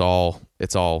 Obviously, it's all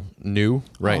new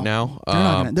right now.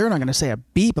 They're not gonna say a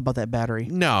beep about that battery.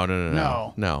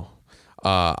 No.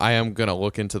 I am gonna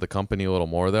look into the company a little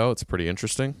more though. It's pretty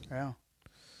interesting. Yeah.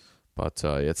 But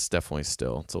it's definitely it's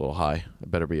a little high. It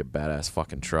better be a badass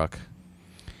fucking truck.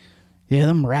 Yeah,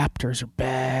 them Raptors are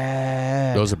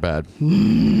bad. Those are bad.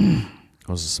 Those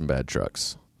are some bad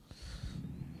trucks.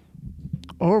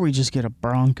 Or we just get a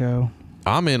Bronco.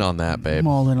 I'm in on that, babe. I'm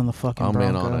all in on the fucking I'm Bronco.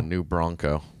 in on a new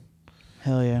Bronco.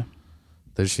 Hell yeah.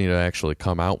 They just need to actually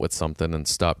come out with something and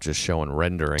stop just showing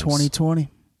renderings. 2020.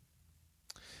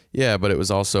 Yeah, but it was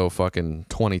also fucking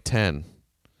 2010.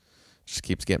 Just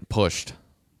keeps getting pushed.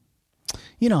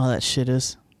 You know how that shit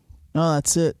is. Oh,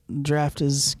 that's it. Draft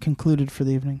is concluded for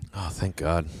the evening. Oh, thank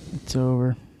God. It's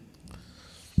over.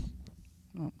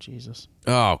 Oh, Jesus.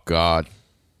 Oh, God.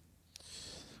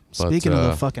 Speaking of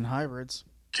the fucking hybrids.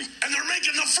 And they're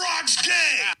making the frogs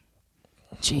gay.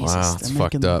 Jesus, Wow, they're it's making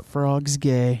fucked the up. frogs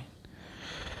gay.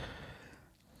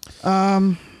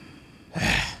 I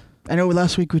know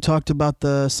last week we talked about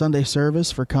the Sunday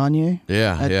service for Kanye.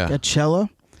 Yeah, at Cella.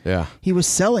 Yeah. He was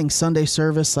selling Sunday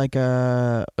service like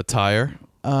a Attire.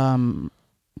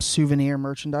 Souvenir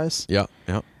merchandise. Yeah.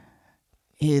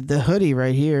 The hoodie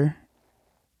right here.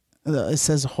 It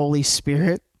says Holy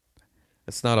Spirit.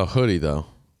 It's not a hoodie, though.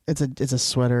 It's a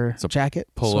sweater. It's a jacket.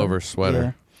 Pullover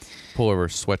sweater. Yeah. Pullover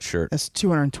sweatshirt. That's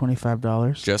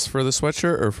 $225. Just for the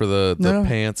sweatshirt or for the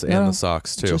pants and the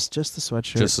socks, too? Just the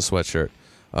sweatshirt. Just the sweatshirt.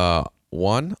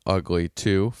 1, ugly.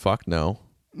 2, fuck no.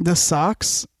 The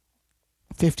socks,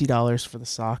 $50 for the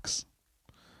socks.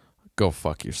 Go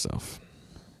fuck yourself.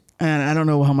 And I don't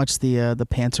know how much the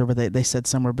pants are, but they said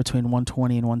somewhere between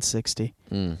 $120 and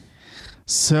 $160.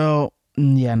 So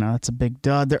yeah, no, that's a big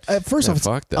dud. First off, it's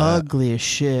ugly as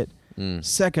shit.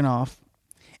 Second off,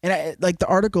 and like the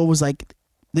article was like,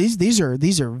 these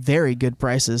are very good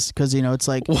prices because it's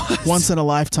like once in a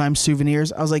lifetime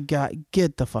souvenirs. I was like, God,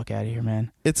 get the fuck out of here,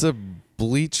 man. It's a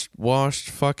bleach washed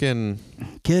fucking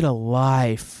get a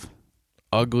life.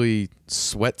 Ugly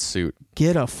sweatsuit.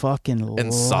 Get a fucking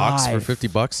and socks for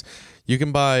 $50. You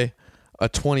can buy a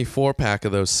 24 pack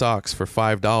of those socks for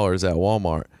 $5 at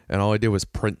Walmart, and all I did was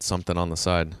print something on the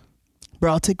side.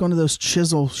 Bro, I'll take one of those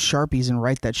chisel Sharpies and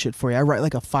write that shit for you. I write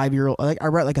like a 5-year-old. I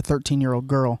write like a 13-year-old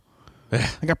girl.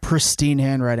 I got pristine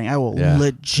handwriting. I will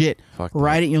legit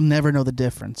write it. You'll never know the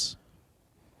difference.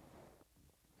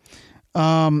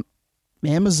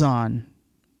 Amazon.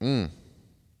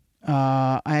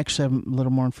 I actually have a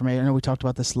little more information. I know we talked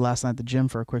about this last night at the gym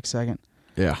for a quick second.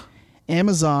 Yeah.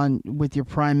 Amazon, with your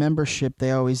Prime membership,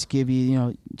 they always give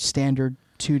you, standard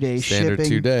 2-day shipping.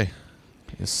 Standard 2-day.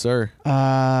 Yes, sir.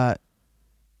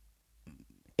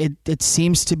 It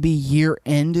seems to be year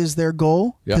end is their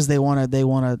goal because they want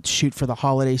to shoot for the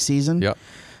holiday season. Yep.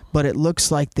 But it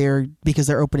looks like because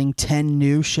they're opening 10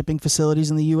 new shipping facilities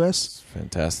in the U.S.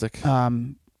 Fantastic.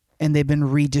 And they've been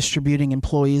redistributing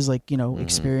employees, like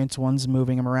experienced ones,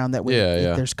 moving them around. That way,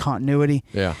 there's continuity.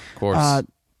 Yeah, of course.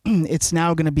 It's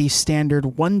now going to be standard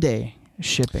 1-day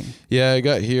shipping. Yeah, I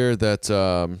got here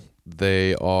that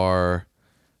they are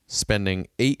spending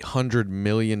 $800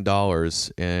 million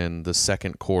in the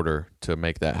second quarter to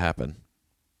make that happen.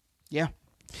 Yeah.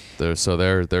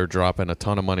 They're dropping a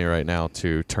ton of money right now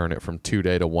to turn it from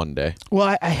 2-day to 1-day.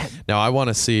 Well, now I want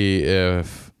to see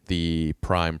if the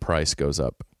Prime price goes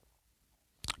up.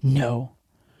 No,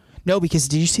 because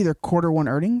did you see their quarter one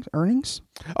earnings?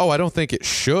 Oh, I don't think it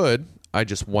should. I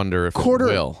just wonder if it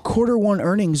will. Quarter one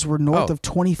earnings were north of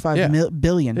 $25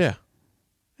 billion. Yeah.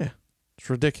 It's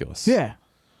ridiculous. Yeah.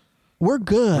 We're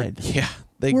good. Yeah,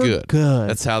 we're good.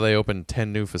 That's how they opened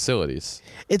 10 new facilities.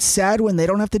 It's sad when they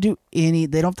don't have to do any.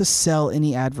 They don't have to sell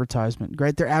any advertisement.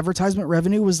 Right? Their advertisement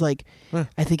revenue was like,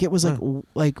 I think it was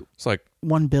like It's like,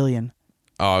 $1 billion.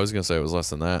 oh, I was gonna say it was less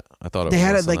than that. I thought it They was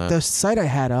had less it than like that. the site I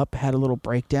had up had a little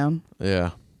breakdown.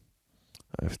 Yeah,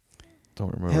 I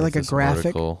don't remember. Had like if a this graphic.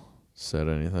 article said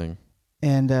anything.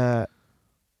 And oh,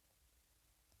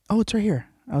 it's right here.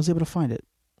 I was able to find it.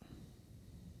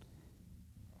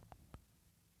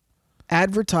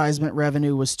 Advertisement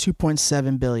revenue was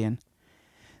 $2.7 billion.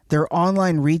 Their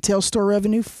online retail store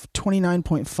revenue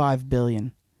 $29.5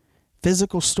 billion.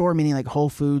 Physical store, meaning like Whole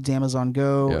Foods, Amazon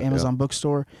Go, Amazon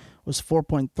Bookstore, was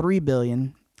 $4.3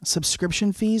 billion.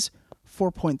 Subscription fees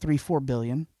 $4.34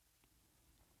 billion.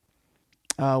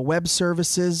 Web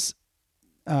services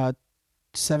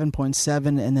 7.7,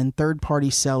 and then third-party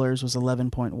sellers was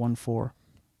 11.14.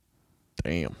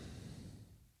 Damn.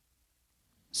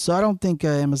 So I don't think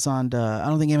Amazon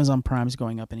Prime is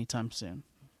going up anytime soon.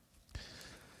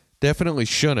 Definitely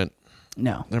shouldn't.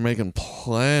 No, They're making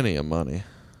plenty of money.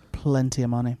 plenty of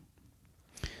money.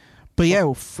 But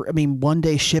yeah, I mean, 1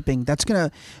 day shipping. That's gonna.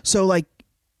 So like,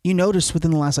 you notice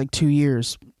within the last like 2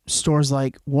 years, stores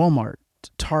like Walmart,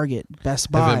 Target,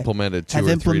 Best Buy Have implemented 2 have or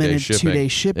 3 implemented day shipping. 2 day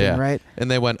shipping, Yeah. right?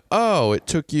 And they went, oh, it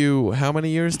took you how many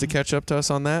years to catch up to us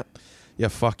on that? Yeah,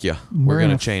 fuck you. We're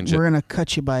going to change it. We're gonna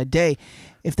cut you by a day.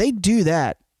 If they do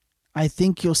that, I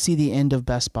think you'll see the end of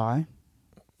Best Buy.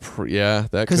 Yeah,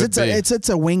 that could Because it's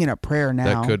a wing and a prayer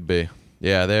now. That could be.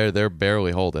 Yeah, they're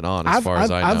barely holding on as far as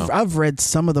I know. I've read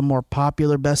some of the more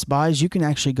popular Best Buys. You can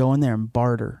actually go in there and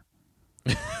barter.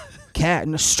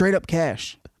 Straight up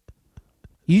cash.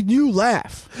 You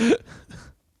laugh.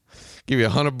 Give you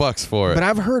 $100 for it. But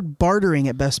I've heard bartering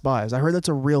at Best Buys. I heard that's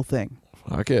a real thing.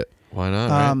 Fuck it. Why not,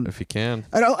 right? If you can.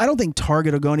 I don't think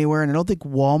Target will go anywhere, and I don't think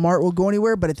Walmart will go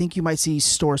anywhere, but I think you might see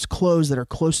stores close that are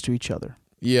close to each other.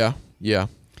 Yeah.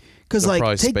 Because They'll like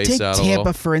probably take space out a Tampa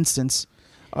little. for instance.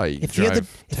 Oh, you If drive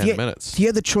you had 10 minutes. If you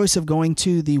had the choice of going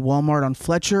to the Walmart on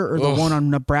Fletcher or the one on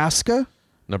Nebraska,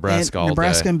 Nebraska all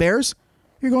Nebraska day. and Bears,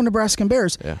 you're going Nebraska and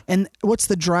Bears. Yeah. And what's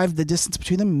the distance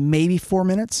between them? Maybe 4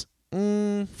 minutes?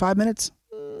 5 minutes?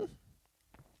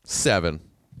 7.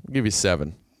 I'll give you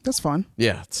 7. That's fine.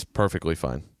 Yeah, it's perfectly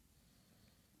fine.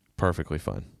 Perfectly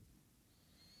fine.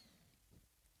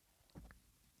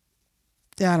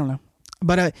 Yeah, I don't know.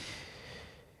 But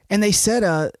and they said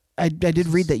I did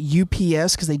read that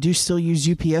UPS, because they do still use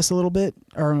UPS a little bit,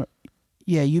 or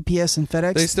UPS and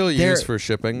FedEx. They still use for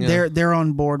shipping. Yeah. They're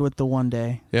on board with the 1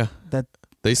 day. Yeah. That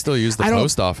They still use the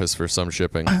post office for some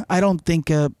shipping. I don't think.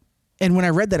 And when I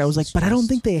read that, I was like, but I don't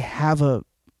think they have a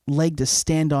leg to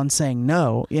stand on saying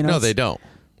no. You know? No, they don't.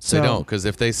 So, they don't, because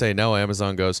if they say no,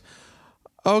 Amazon goes,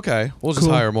 okay, we'll just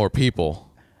Cool. hire more people.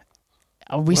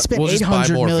 We spent We'll just buy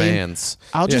 $800 more million. vans.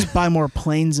 I'll Yeah. just buy more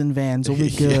planes and vans. We'll be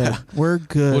good. Yeah. We're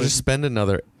good. We'll just spend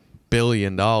another $1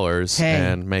 billion Hey.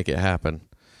 and make it happen.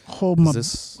 hold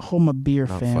Is my beer,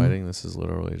 Not fam. fighting. This is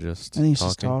literally just I think it's talking.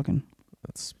 just talking.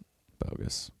 That's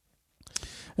bogus.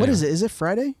 What Anyway. is it? Is it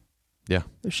Friday? Yeah.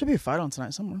 There should be a fight on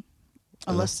tonight somewhere.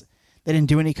 Unless they didn't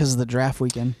do any because of the draft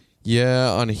weekend. Yeah,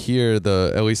 on here,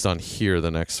 at least on here, the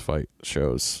next fight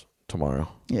shows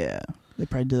tomorrow. Yeah. They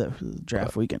probably did that for the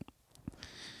draft weekend.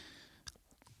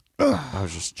 I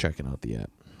was just checking out the app,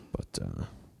 but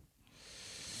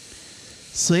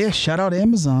So yeah, shout out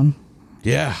Amazon.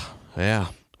 yeah. I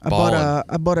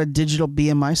bought a digital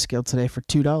BMI scale today for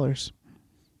 $2.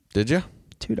 Did you?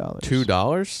 $2.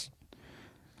 $2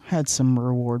 Had some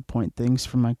reward point things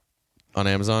for my on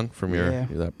Amazon from your Yeah.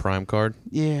 that Prime card?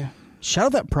 Shout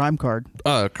out that Prime card.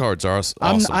 Cards are awesome.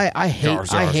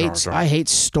 I hate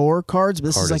store cards, but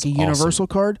this Card is like is a universal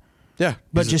card. Yeah,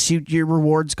 But just your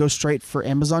rewards go straight for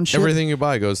Amazon shit. everything you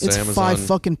buy goes to It's Amazon.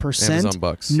 5% Amazon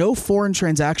bucks. No foreign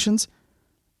transactions.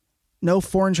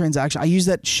 I use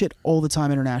that shit all the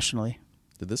time internationally.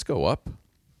 Did this go up?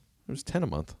 It was 10 a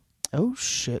month. Oh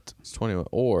shit. It's 20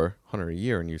 or 100 a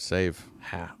year, and you save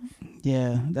half.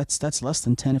 Yeah, that's less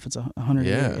than 10 if it's 100.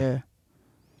 Yeah. Yeah.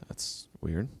 That's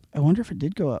weird. I wonder if it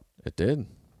did go up. It did.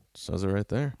 Says it right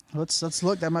there. Let's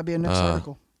look. That might be a next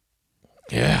article.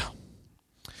 Yeah.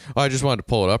 I just wanted to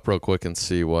pull it up real quick and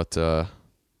see what.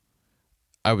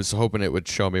 I was hoping it would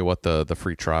show me what the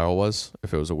free trial was,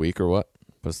 if it was a week or what.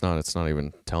 But it's not. It's not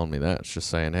even telling me that. It's just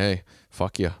saying, hey,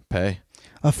 fuck you, pay.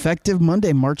 Effective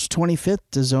Monday, March 25th,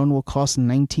 DAZN will cost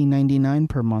 $19.99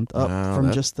 per month, up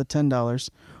from just the $10,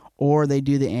 or they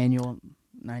do the annual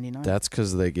 $99. That's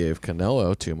because they gave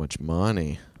Canelo too much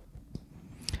money.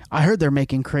 I heard they're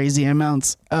making crazy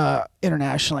amounts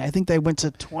internationally. I think they went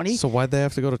to 20. So why'd they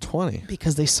have to go to 20?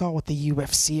 Because they saw what the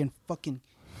UFC and fucking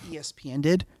ESPN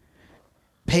did.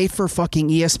 Pay for fucking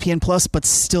ESPN Plus, but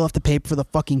still have to pay for the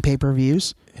fucking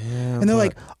pay-per-views. Yeah, and they're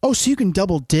like, oh, so you can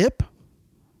double dip?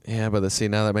 Yeah, but see,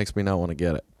 now that makes me not want to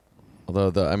get it.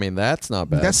 Although, that's not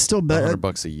bad. That's still better.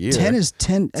 $100 a year. 10 is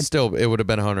 10. Still, it would have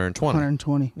been 120.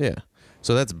 120. Yeah.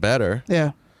 So that's better.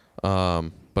 Yeah.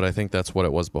 But I think that's what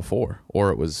it was before.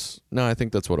 Or it was... No, I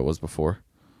think that's what it was before.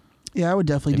 Yeah, I would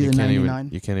definitely And do the 99.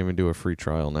 You can't even do a free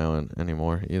trial now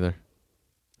anymore either.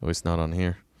 At least not on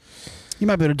here. You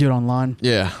might be able to do it online.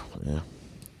 Yeah.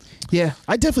 Yeah,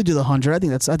 I definitely do the 100. I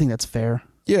think that's fair.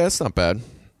 Yeah, it's not bad.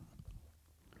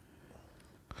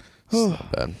 It's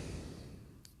not bad.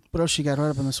 What else you got right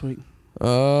up in this week?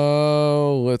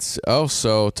 So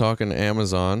talking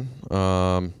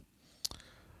Amazon.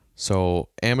 So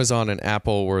Amazon and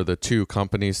Apple were the two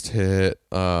companies to hit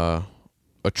 $1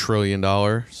 trillion,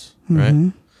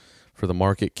 right? For the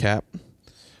market cap.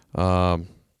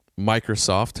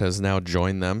 Microsoft has now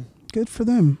joined them. Good for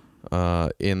them.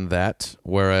 In that,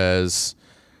 whereas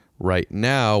right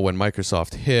now, when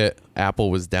Microsoft hit, Apple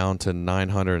was down to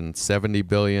 $970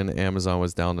 billion, Amazon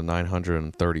was down to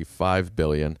 $935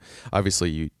 billion.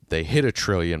 Obviously, they hit $1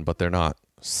 trillion, but they're not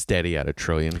steady at $1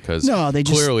 trillion because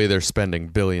clearly they're spending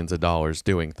billions of dollars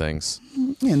doing things.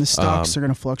 Yeah, and the stocks are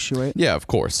going to fluctuate. Yeah, of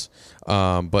course.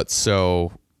 But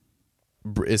so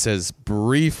it says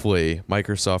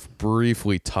Microsoft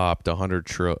briefly topped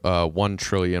 $1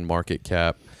 trillion market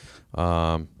cap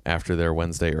after their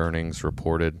Wednesday earnings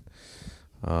reported.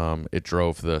 It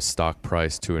drove the stock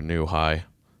price to a new high,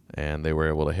 and they were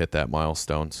able to hit that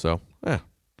milestone. So,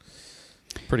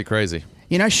 pretty crazy.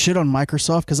 You know, I shit on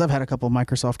Microsoft because I've had a couple of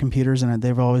Microsoft computers and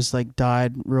they've always like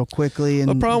died real quickly. And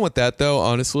the problem with that, though,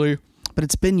 honestly, but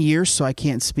it's been years, so I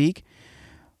can't speak.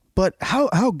 But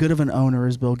how good of an owner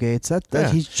is Bill Gates?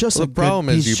 He's just a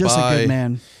good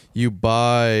man. You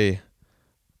buy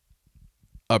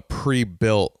a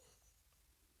pre-built,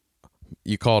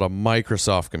 you call it a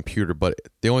Microsoft computer, but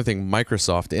the only thing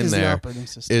Microsoft in there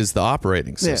is the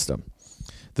operating system.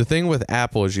 The thing with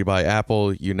Apple is you buy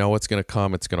Apple, you know it's going to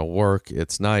come, it's going to work,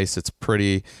 it's nice, it's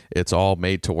pretty, it's all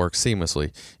made to work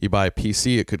seamlessly. You buy a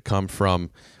PC, it could come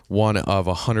from one of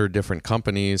 100 different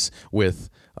companies with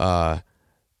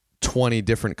 20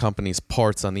 different companies'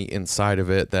 parts on the inside of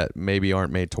it that maybe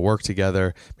aren't made to work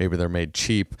together, maybe they're made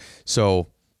cheap. So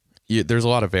there's a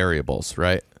lot of variables,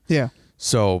 right? Yeah.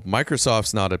 So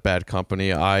Microsoft's not a bad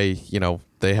company.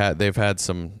 They've had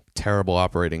some terrible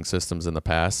operating systems in the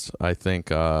past. I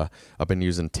think I've been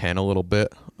using 10 a little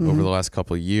bit over the last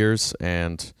couple of years,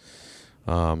 and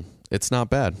it's not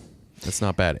bad. It's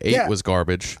not bad. 8 was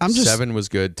garbage. 7 was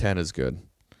good. 10 is good.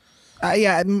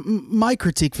 My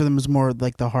critique for them is more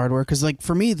like the hardware, because like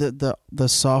for me the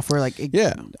software, like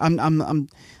I'm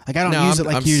like I don't use it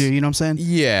like you do. You know what I'm saying?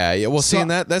 Yeah. Well, seeing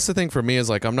that's the thing for me is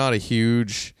like I'm not a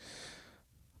huge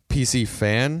PC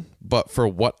fan, but for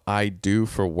what I do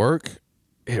for work,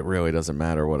 it really doesn't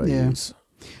matter what I use.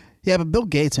 Yeah, but Bill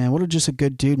Gates, man, just a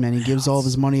good dude, man. He gives all of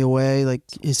his money away, like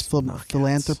his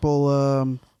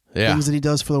philanthropical things that he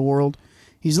does for the world.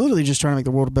 He's literally just trying to make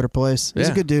the world a better place. He's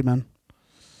a good dude, man.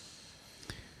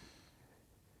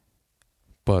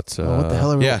 But what the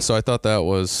hell so I thought that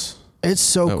was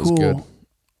cool.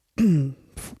 Good.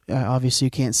 Obviously,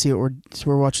 you can't see it.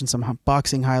 We're watching some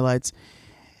boxing highlights.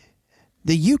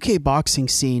 The UK boxing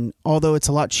scene, although it's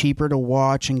a lot cheaper to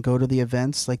watch and go to the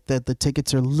events, like the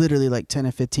tickets are literally like $10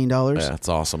 or $15. Yeah, it's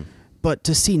awesome. But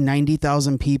to see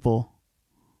 90,000 people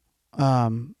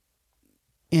in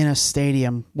a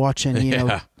stadium watching,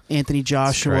 Anthony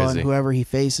Joshua and whoever he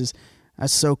faces,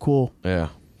 that's so cool. Yeah.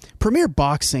 Premier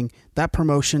Boxing, that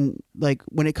promotion, like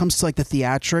when it comes to like the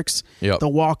theatrics, the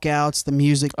walkouts, the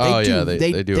music, they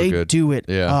do it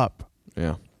up.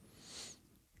 Yeah.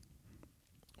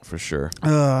 For sure.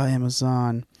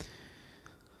 Amazon.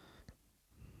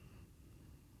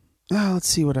 Let's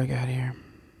see what I got here.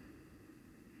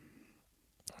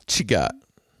 What you got?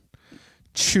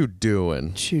 What you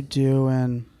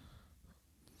doing?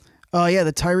 Oh, yeah,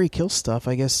 the Tyreek Hill stuff.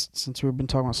 I guess since we've been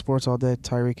talking about sports all day,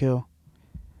 Tyreek Hill.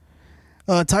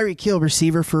 Tyreek Hill,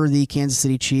 receiver for the Kansas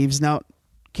City Chiefs. Now,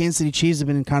 Kansas City Chiefs have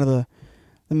been in kind of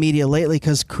the media lately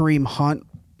because Kareem Hunt,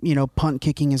 punt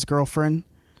kicking his girlfriend.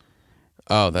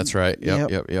 Oh, that's right.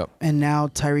 Yep. And now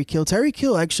Tyreek Hill. Tyreek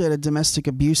Hill actually had a domestic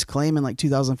abuse claim in like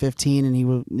 2015, and he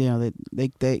was, they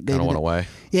kind of went away.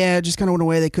 Yeah, just kind of went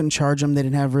away. They couldn't charge him. They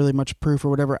didn't have really much proof or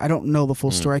whatever. I don't know the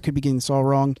full story. I could be getting this all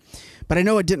wrong, but I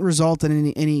know it didn't result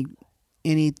in any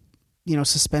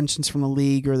suspensions from the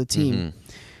league or the team.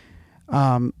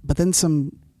 But then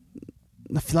the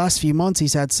last few months,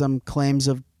 he's had some claims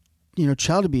of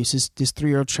child abuse. His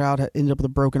 3-year-old child ended up with a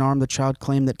broken arm. The child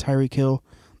claimed that Tyreek Hill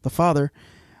the father,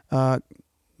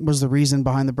 was the reason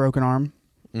behind the broken arm.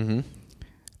 Mm-hmm.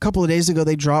 A couple of days ago,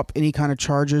 they dropped any kind of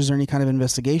charges or any kind of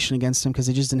investigation against him because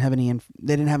they just didn't have any.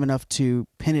 They didn't have enough to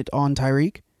pin it on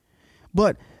Tyreek.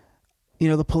 But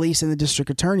the police and the district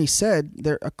attorney said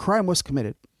a crime was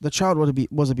committed. The child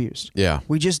was abused. Yeah.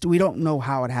 We don't know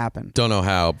how it happened. Don't know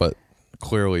how, but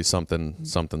clearly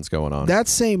something's going on. That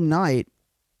same night,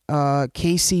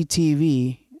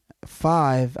 KCTV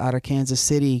 5 out of Kansas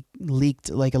City leaked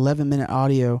like 11-minute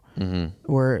audio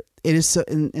where it is.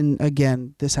 And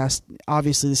again, this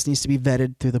needs to be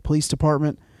vetted through the police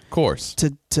department. Of course.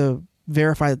 To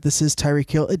verify that this is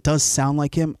Tyreek Hill. It does sound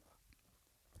like him,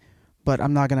 but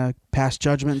I'm not going to pass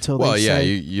judgment until they say.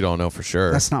 You don't know for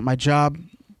sure. That's not my job.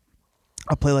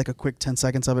 I'll play like a quick 10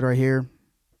 seconds of it right here.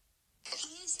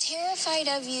 He is terrified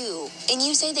of you, and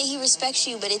you say that he respects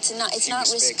you, but it's not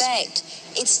respect.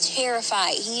 It's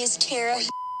terrified. He is terrified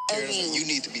of you. You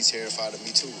need to be terrified of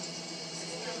me too.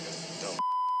 No.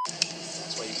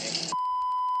 That's why you can't.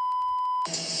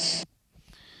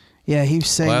 Yeah, he was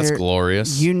saying that's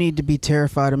glorious. You need to be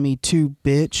terrified of me too,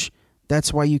 bitch.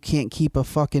 That's why you can't keep a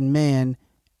fucking man.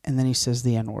 And then he says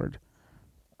the N-word.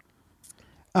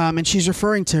 And she's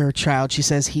referring to her child. She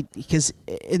says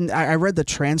I read the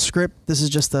transcript. This is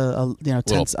just a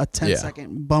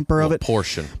 10-second bumper of it.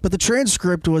 Portion. But the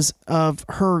transcript was of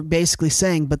her basically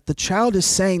saying, but the child is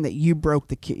saying that you broke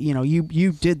the kid.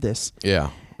 You did this. Yeah.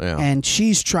 Yeah. And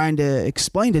she's trying to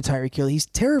explain to Tyreek Hill he's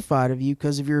terrified of you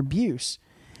because of your abuse.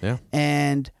 Yeah.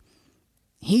 And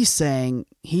he's saying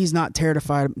he's not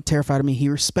terrified of me. He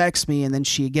respects me. And then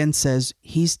she again says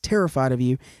he's terrified of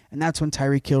you. And that's when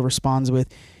Tyreek Hill responds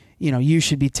with, you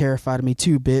should be terrified of me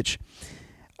too, bitch.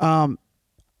 A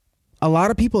lot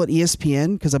of people at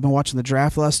ESPN, because I've been watching the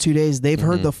draft the last 2 days, they've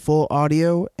heard the full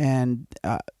audio, and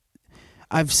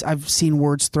I've seen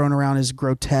words thrown around as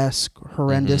grotesque,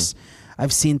 horrendous.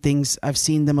 I've seen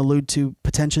them allude to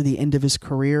potentially the end of his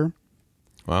career.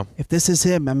 Wow. If this is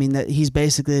him, I mean, that he's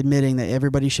basically admitting that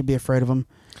everybody should be afraid of him.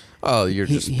 Oh, you're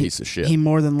just a piece of shit. He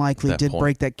more than likely did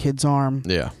break that kid's arm.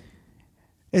 Yeah.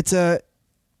 It's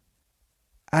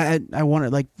I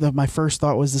wanted, my first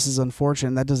thought was this is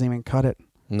unfortunate. That doesn't even cut it.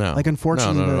 No.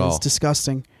 Unfortunately, not at all. it's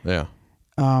disgusting. Yeah.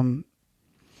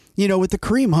 With the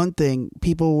Kareem Hunt thing,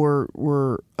 people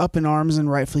were up in arms, and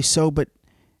rightfully so, but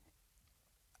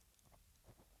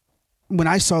when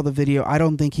I saw the video, I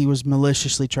don't think he was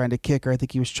maliciously trying to kick her. I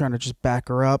think he was trying to just back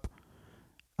her up.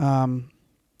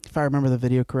 If I remember the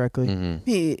video correctly,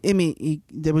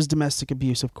 there was domestic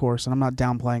abuse, of course, and I'm not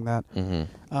downplaying that.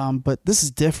 But this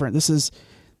is different. This is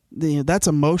that's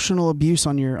emotional abuse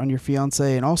on your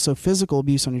fiance, and also physical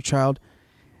abuse on your child.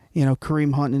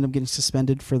 Kareem Hunt ended up getting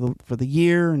suspended for the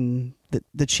year, and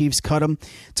the Chiefs cut him.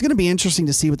 It's going to be interesting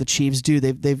to see what the Chiefs do.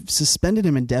 They've suspended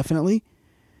him indefinitely.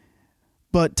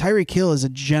 But Tyreek Hill is a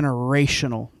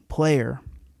generational player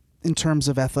in terms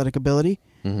of athletic ability.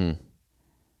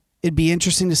 It'd be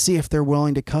interesting to see if they're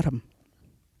willing to cut him,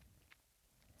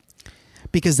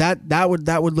 because that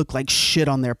would look like shit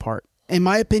on their part. In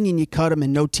my opinion, you cut him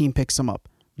and no team picks him up.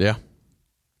 Yeah.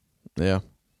 Yeah.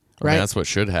 Right. That's what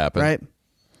should happen. Right.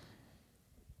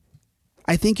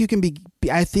 I think you can be.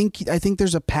 I think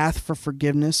there's a path for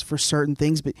forgiveness for certain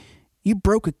things, but you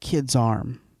broke a kid's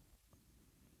arm.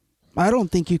 I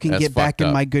don't think you can get back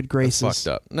in my good graces. That's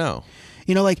fucked up. No.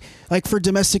 Like for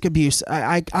domestic abuse,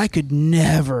 I could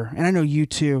never, and I know you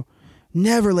too,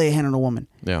 never lay a hand on a woman.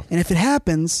 Yeah. And if it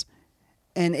happens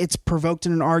and it's provoked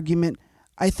in an argument,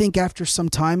 I think after some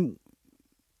time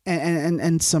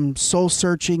and some soul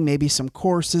searching, maybe some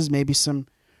courses, maybe some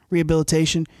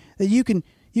rehabilitation, that you can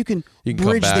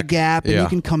bridge the gap and you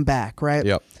can come back, right?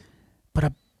 Yep.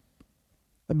 But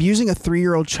abusing a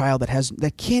 3-year-old child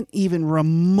that can't even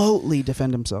remotely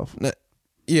defend himself.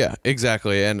 Yeah,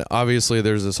 exactly. And obviously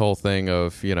there's this whole thing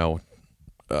of,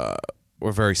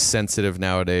 we're very sensitive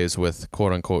nowadays with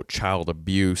quote unquote child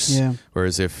abuse. Yeah.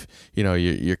 Whereas if,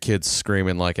 your kid's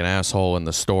screaming like an asshole in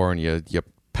the store and you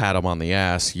pat him on the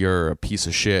ass, you're a piece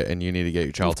of shit and you need to get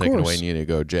your child taken away and you need to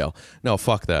go to jail. No,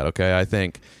 fuck that. Okay. I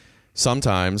think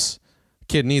sometimes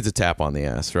kid needs a tap on the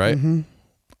ass, right?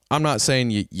 I'm not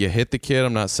saying you hit the kid.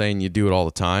 I'm not saying you do it all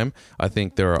the time. I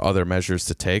think there are other measures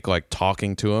to take, like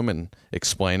talking to him and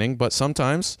explaining. But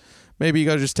sometimes maybe you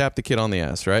got to just tap the kid on the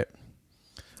ass, right?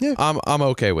 Yeah, I'm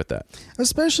okay with that.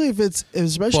 Especially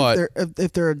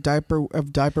if they're a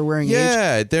diaper wearing age.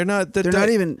 Yeah, they're not. They're not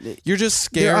even. You're just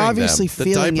scaring they're obviously them. The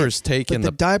feeling diaper's it, taking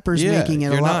but the diaper's making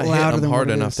it a lot louder than You're not hitting them hard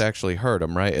what it enough is. to actually hurt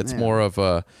them, right? It's more of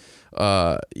a,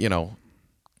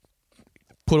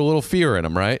 put a little fear in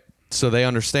them, right? So they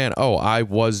understand, oh, I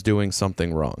was doing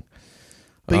something wrong.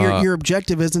 But your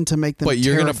objective isn't to make them But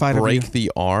you're terrified gonna of you. break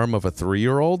the arm of a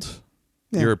 3-year-old.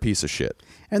 Yeah. You're a piece of shit.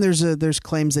 And there's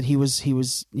claims that he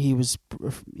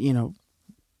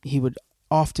would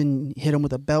often hit him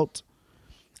with a belt.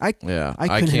 I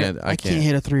can't hit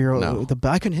a 3-year-old with a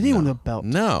belt. I couldn't hit anyone with a belt.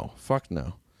 No, fuck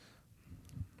no.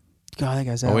 God, that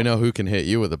guy's out. Well, we know who can hit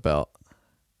you with a belt.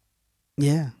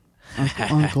 Yeah,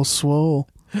 Uncle Swole.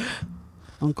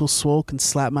 Uncle Swole can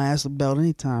slap my ass with a belt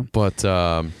anytime. But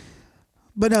no,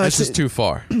 it's just too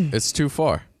far. It's too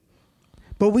far.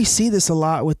 But we see this a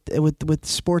lot with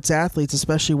sports athletes,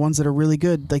 especially ones that are really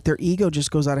good. Like their ego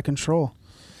just goes out of control.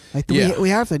 Like we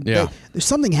have to. Yeah. There's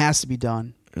something has to be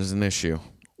done. There's an issue.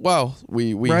 Well,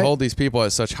 we Right? hold these people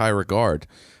at such high regard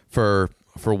for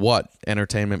what?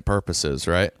 Entertainment purposes,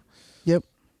 right? Yep.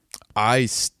 I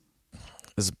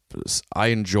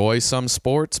enjoy some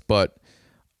sports, but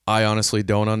I honestly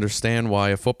don't understand why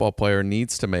a football player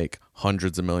needs to make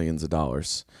hundreds of millions of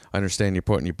dollars. I understand you're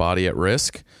putting your body at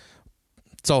risk.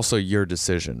 It's also your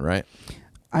decision, right?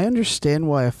 I understand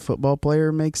why a football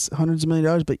player makes hundreds of $1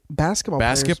 millions, but basketball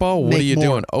players what are you more.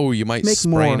 doing? Oh, you might Make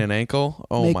sprain more. an ankle?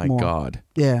 Oh, Make my more. God.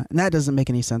 Yeah, and that doesn't make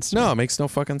any sense to me. No, it makes no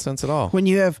fucking sense at all. When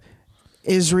you have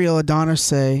Israel Adonise,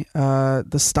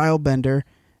 the style bender,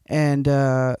 and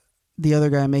the other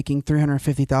guy making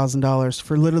 $350,000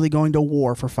 for literally going to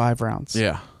war for 5 rounds.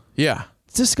 Yeah. Yeah.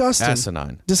 It's disgusting.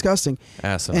 Asinine. Disgusting.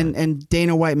 Asinine. And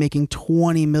Dana White making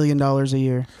 $20 million a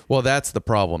year. Well, that's the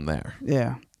problem there.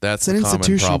 Yeah. That's It's the an common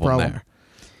institutional problem problem.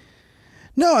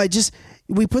 there. No,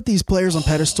 we put these players on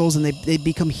pedestals and they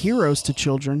become heroes to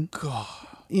children. God.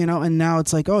 You know, and now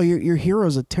it's like, oh, your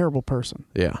hero's a terrible person.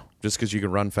 Yeah. Just because you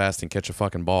can run fast and catch a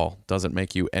fucking ball doesn't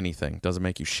make you anything. Doesn't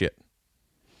make you shit.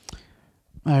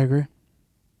 I agree.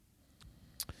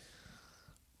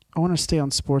 I want to stay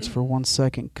on sports for 1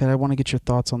 second because I want to get your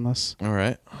thoughts on this. All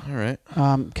right.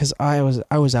 Because I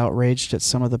was outraged at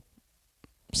some of the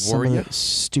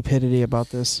stupidity about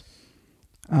this.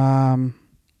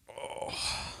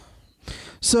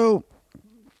 So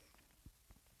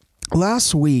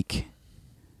last week,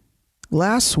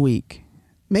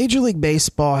 Major League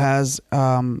Baseball has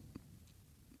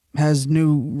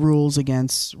new rules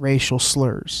against racial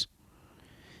slurs.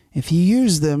 If you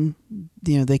use them,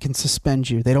 they can suspend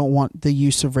you. They don't want the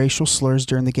use of racial slurs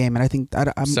during the game, and I think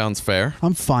sounds fair.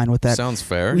 I'm fine with that. Sounds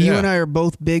fair. You and I are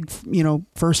both big,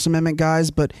 First Amendment guys,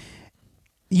 but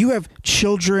you have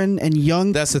children and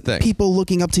young That's the thing. people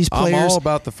looking up to these players. I'm all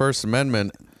about the First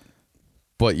Amendment,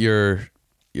 but you're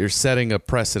setting a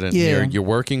precedent Yeah. here. You're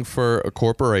working for a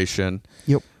corporation.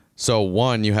 Yep. So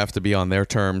one, you have to be on their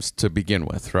terms to begin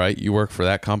with, right? You work for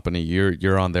that company.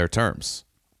 You're on their terms.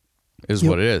 Is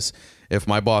what it is. If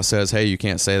my boss says, hey, you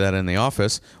can't say that in the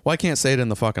office, well, I can't say it in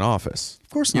the fucking office. Of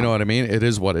course not. You know what I mean? It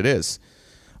is what it is.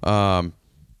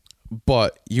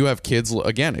 But you have kids,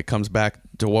 again, it comes back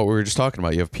to what we were just talking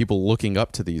about. You have people looking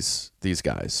up to these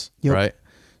guys, right?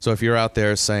 So if you're out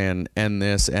there saying, end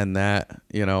this, end that,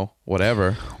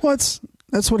 whatever. Well,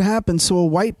 that's what happened. So a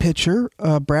white pitcher,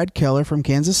 Brad Keller from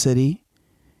Kansas City,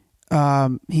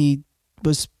 he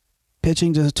was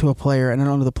pitching to a player, and I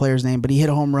don't know the player's name, but he hit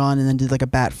a home run and then did like a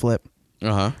bat flip.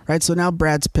 Right, so now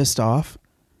Brad's pissed off.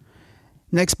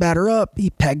 Next batter up,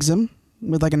 he pegs him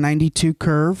with like a 92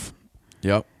 curve.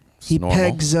 Yep. He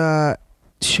pegs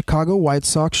Chicago White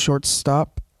Sox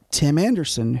shortstop Tim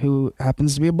Anderson, who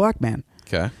happens to be a black man.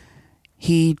 Okay.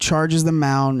 He charges the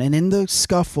mound, and in the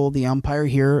scuffle, the umpire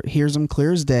hears him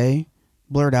clear as day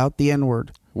blurt out the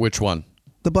N-word. Which one?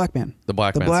 The black man. The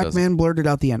black man blurted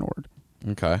out the N-word.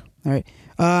 Okay. All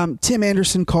right. Tim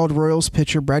Anderson called Royals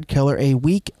pitcher Brad Keller a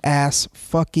weak ass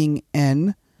fucking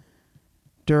N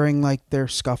during their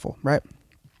scuffle, right?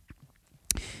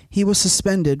 He was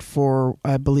suspended for,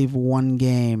 I believe, 1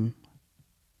 game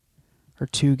or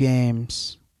 2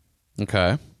 games.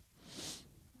 Okay.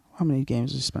 How many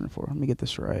games was he suspended for? Let me get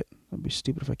this right. That'd be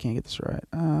stupid if I can't get this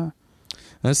right.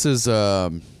 This is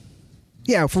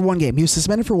yeah, for 1 game. He was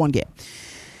suspended for 1 game.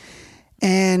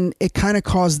 And it kind of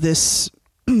caused this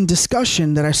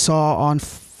discussion that I saw on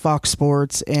Fox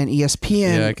Sports and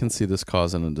ESPN. Yeah, I can see this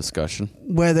causing a discussion.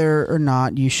 Whether or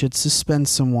not you should suspend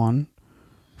someone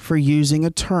for using a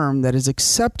term that is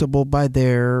acceptable by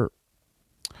their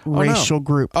racial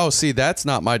group. Oh, see, that's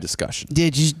not my discussion. You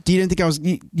didn't think I was?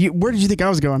 Where did you think I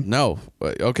was going? No.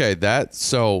 Okay.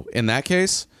 So in that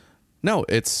case, no,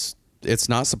 it's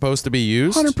not supposed to be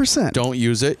used. 100%. Don't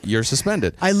use it. You're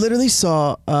suspended. I literally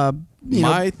saw.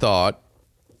 My thought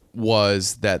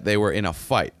was that they were in a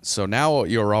fight. So now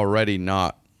you're already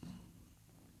not.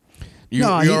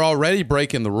 You're already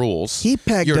breaking the rules. He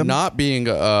pegged You're him. not being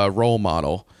a role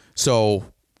model. So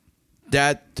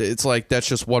that's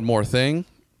just one more thing.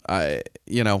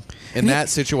 in that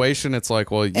situation, it's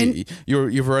like, well,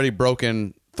 you've already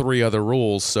broken 3 other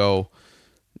rules, so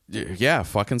yeah,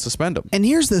 fucking suspend them. And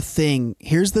here's the thing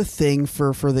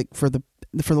for the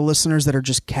listeners that are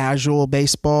just casual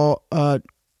baseball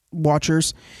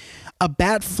watchers. A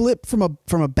bat flip from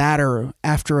a batter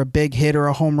after a big hit or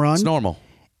a home run. It's normal.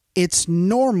 It's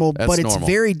normal, That's but it's normal.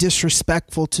 very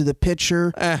disrespectful to the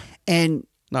pitcher. And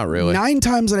not really. 9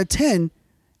 times out of 10,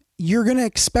 you're going to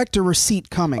expect a receipt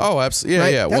coming. Oh, absolutely. Yeah,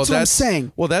 right? yeah. That's what I'm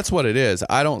saying. Well, that's what it is.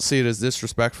 I don't see it as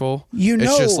disrespectful.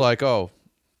 It's just like, oh,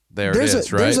 there it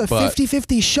is, right? There's a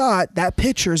 50-50 shot that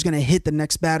pitcher is going to hit the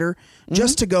next batter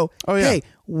just to go, hey,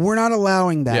 we're not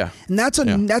allowing that. Yeah. And that's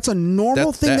a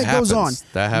normal thing that goes on.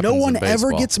 That happens no one in ever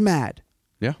baseball. gets mad.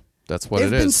 Yeah, that's what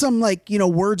There's it is. been some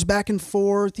words back and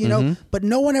forth, but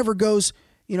no one ever goes,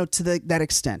 to that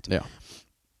extent. Yeah.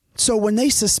 So when they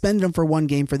suspended him for 1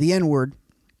 game for the N-word,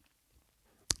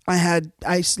 Mike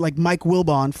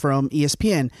Wilbon from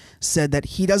ESPN said that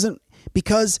he doesn't,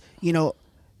 because,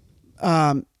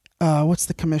 what's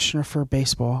the commissioner for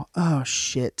baseball? Oh,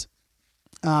 shit.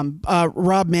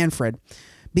 Rob Manfred.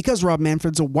 Because Rob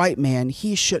Manfred's a white man,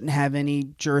 he shouldn't have any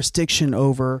jurisdiction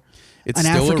over It's an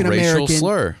still African a racial American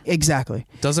slur. Exactly.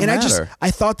 Doesn't and matter.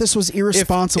 I thought this was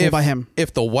irresponsible by him.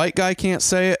 If the white guy can't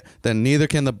say it, then neither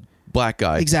can the black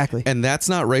guy. Exactly. And that's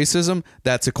not racism.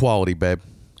 That's equality, babe.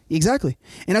 Exactly.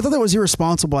 And I thought that was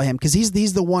irresponsible by him because he's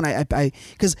the one I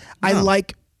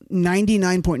like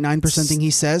 99.9% thing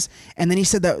he says. And then he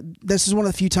said that this is one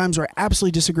of the few times where I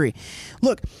absolutely disagree.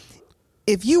 Look,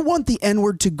 if you want the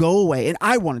N-word to go away, and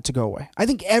I want it to go away, I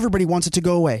think everybody wants it to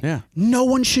go away. Yeah. No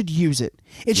one should use it.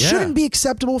 It shouldn't be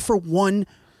acceptable for one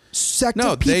sect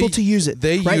of people to use it.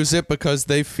 They right? use it because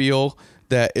they feel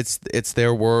that it's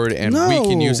their word and we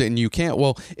can use it and you can't.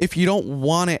 Well, if you don't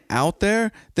want it out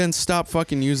there, then stop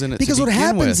fucking using it. Because to what begin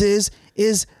happens with.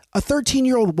 is a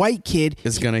 13-year-old white kid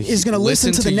is gonna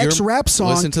listen to the next rap song.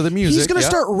 Listen to the music. He's gonna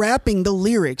start rapping the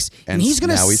lyrics, and he's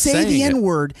gonna say the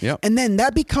N-word, and then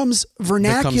that becomes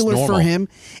vernacular for him.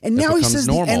 And now he says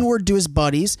the N-word to his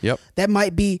buddies. Yep. That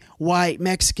might be white,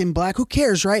 Mexican, black. Who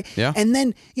cares, right? Yeah. And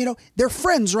then they're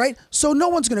friends, right? So no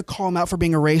one's gonna call him out for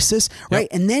being a racist, right?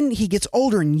 And then he gets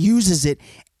older and uses it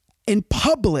in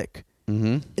public.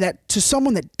 That to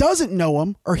someone that doesn't know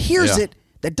him or hears it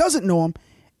that doesn't know him.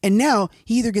 And now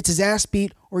he either gets his ass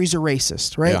beat or he's a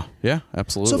racist, right? Yeah,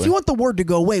 absolutely. So if you want the word to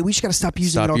go away, we just got to stop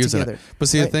using it altogether. But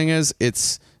see, the thing is,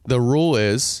 the rule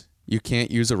is you can't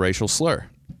use a racial slur.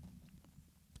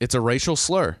 It's a racial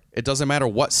slur. It doesn't matter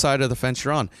what side of the fence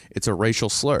you're on. It's a racial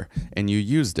slur, and you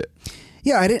used it.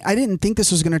 Yeah, I didn't think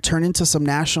this was going to turn into some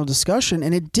national discussion,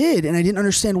 and it did, and I didn't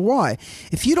understand why.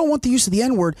 If you don't want the use of the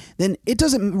N-word, then it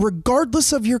doesn't,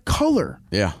 regardless of your color.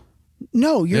 Yeah.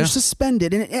 No, you're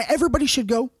suspended, and everybody should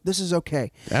go, this is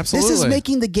okay. Absolutely. This is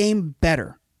making the game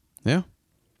better. Yeah.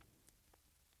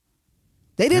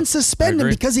 They didn't suspend him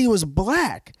because he was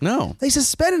black. No. They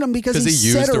suspended him because he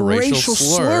used said a racial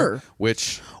slur.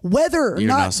 Which whether or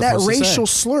not that racial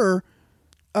slur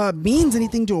means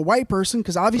anything to a white person,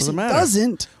 because obviously it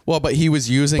doesn't. Well, but he was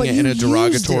using it in a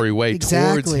derogatory way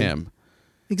towards him.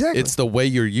 Exactly. It's the way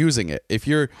you're using it. If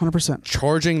you're 100%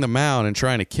 charging the mound and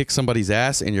trying to kick somebody's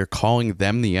ass and you're calling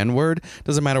them the N-word,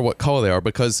 doesn't matter what color they are,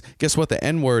 because guess what? The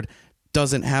N-word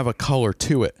doesn't have a color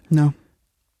to it. No.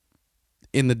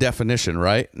 In the definition,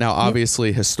 right? Now,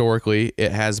 obviously, historically,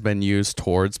 it has been used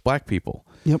towards black people.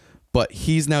 Yep. But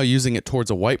he's now using it towards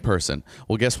a white person.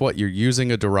 Well, guess what? You're using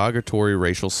a derogatory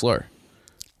racial slur.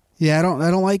 Yeah, I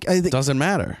don't like. Doesn't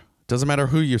matter. Doesn't matter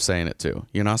who you're saying it to.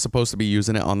 You're not supposed to be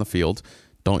using it on the field.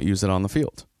 Don't use it on the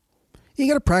field. You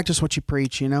got to practice what you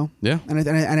preach, Yeah.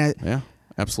 And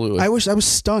absolutely. I was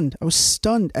stunned. I was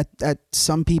stunned at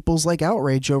some people's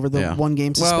outrage over the 1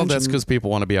 game suspension. Well, that's because people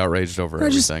want to be outraged over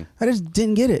everything. I just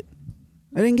didn't get it.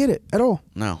 I didn't get it at all.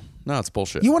 No, it's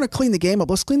bullshit. You want to clean the game up?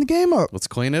 Let's clean the game up. Let's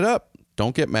clean it up.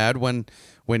 Don't get mad when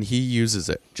he uses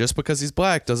it. Just because he's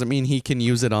black doesn't mean he can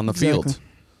use it on the field.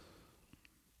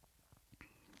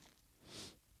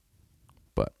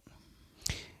 But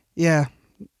yeah,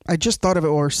 I just thought of it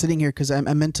while we're sitting here because I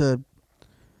meant to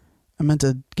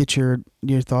get your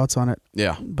thoughts on it.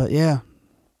 Yeah. But yeah,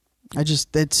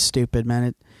 it's stupid,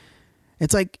 man.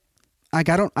 It's like I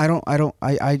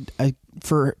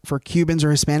for Cubans or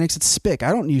Hispanics, it's spick.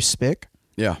 I don't use spick.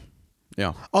 Yeah.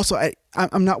 Also,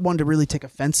 I'm not one to really take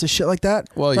offense to shit like that.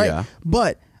 Well, right? yeah.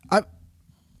 But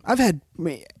I've had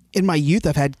in my youth,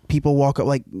 I've had people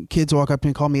kids walk up to me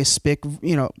and call me a spick,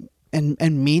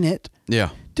 and mean it.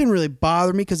 Yeah. Didn't really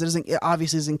bother me because it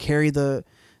obviously doesn't carry the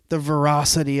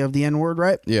veracity of the N-word,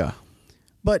 right? Yeah.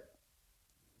 But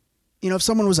if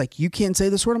someone was like, "You can't say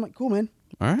this word," I'm like, "Cool, man.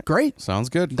 All right. Great. Sounds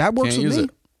good. That works Can't with use me.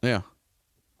 it. Yeah.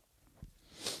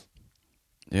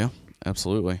 Yeah,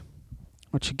 absolutely.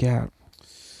 What you got?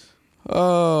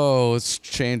 Oh, let's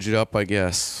change it up, I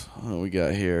guess. What do we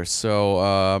got here?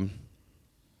 So,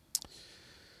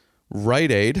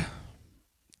 Rite Aid,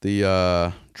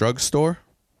 the drugstore,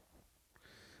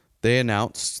 they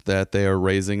announced that they are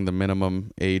raising the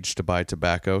minimum age to buy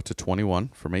tobacco to 21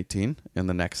 from 18 in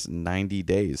the next 90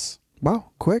 days.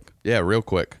 Wow, quick. Yeah, real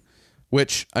quick.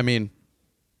 Which, I mean,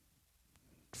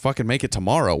 fucking make it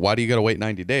tomorrow. Why do you got to wait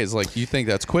 90 days? Like, you think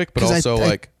that's quick, but also,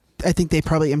 I think they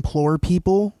probably implore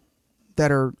people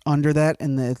that are under that,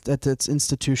 and that it's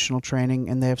institutional training,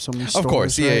 and they have so many stores. Of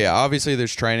course, right? yeah. Obviously,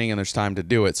 there's training and there's time to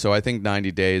do it. So I think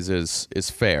 90 days is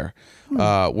fair.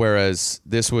 Whereas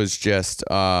this was just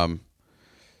the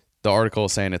article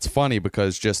is saying it's funny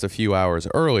because just a few hours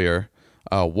earlier,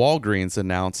 Walgreens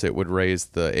announced it would raise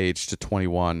the age to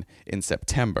 21 in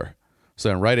September. So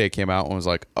then Rite Aid came out and was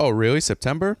like, "Oh, really?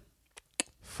 September?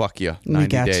 Fuck you!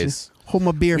 90 days. Hold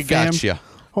my beer, We fam. got you.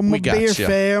 Hold my beer,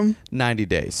 fam. 90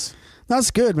 days."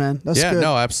 That's good, man. That's good.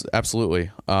 No,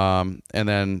 absolutely. And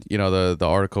then, the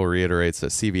article reiterates that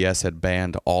CVS had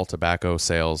banned all tobacco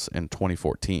sales in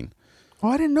 2014. Oh,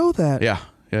 I didn't know that.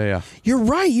 Yeah. You're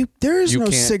right. There is no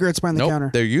can't- cigarettes behind the nope, counter.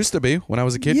 There used to be when I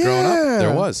was a kid growing up. Yeah.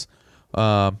 There was.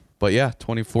 But yeah,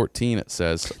 2014 it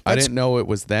says. I didn't know it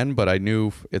was then, but I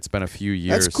knew it's been a few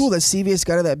years. That's cool that CVS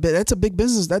got out of that bit. That's a big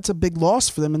business. That's a big loss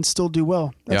for them and still do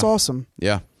well. That's Yeah. awesome.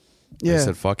 Yeah. Yeah. They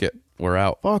said, fuck it. We're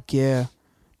out. Fuck yeah.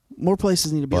 More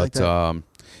places need to be like that.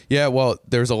 Yeah, well,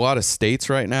 there's a lot of states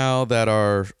right now that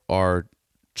are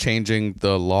changing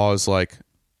the laws, like,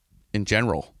 in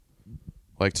general,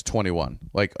 like to 21.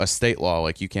 Like a state law,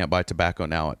 like you can't buy tobacco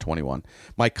now at 21.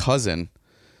 My cousin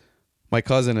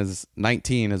is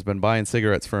 19, has been buying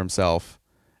cigarettes for himself,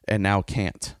 and now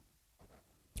can't.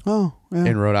 Oh, yeah.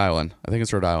 In Rhode Island. I think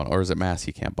it's Rhode Island. Or is it Mass?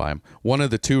 He can't buy them. One of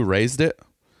the two raised it,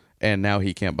 and now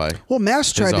he can't buy. Well,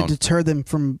 Mass tried to own. deter them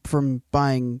from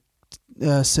buying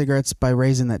cigarettes by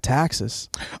raising the taxes.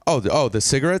 Oh, the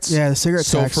cigarettes? Yeah, the cigarette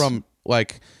so tax. from,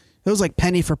 like... It was like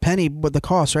penny for penny with the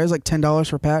cost, right? It was like $10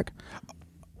 per pack.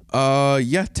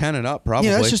 Yeah, 10 and up probably.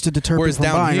 Yeah, that's just to deter Whereas people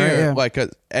from down buying, here, right? Yeah. like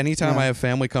anytime I have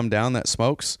family come down that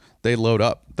smokes, they load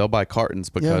up. They'll buy cartons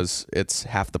because it's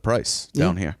half the price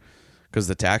down here. Because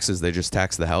the taxes, they just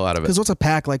tax the hell out of it. Because what's a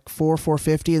pack, like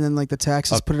 $4.50, and then like the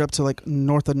taxes put it up to like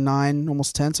north of $9,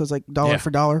 almost 10. So it's like dollar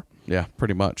for dollar. Yeah,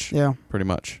 pretty much. Yeah, pretty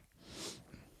much.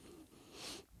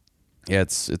 Yeah,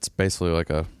 it's basically like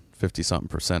a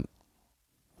 50-something%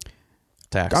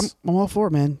 tax. I'm all for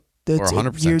it, man. Or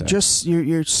 100% tax.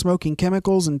 You're smoking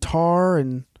chemicals and tar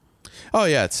and. Oh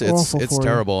yeah, it's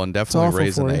terrible, and definitely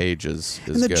raising the age is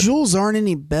and the good. Juuls aren't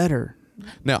any better.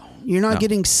 No, you're not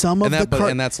getting some of the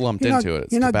and that's lumped into it.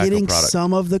 It's you're not getting product.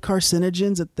 some of the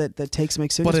carcinogens that takes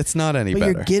make sense. But it's not any but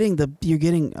better. You're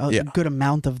getting a good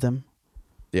amount of them.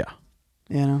 Yeah.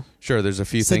 You know. Sure, there's a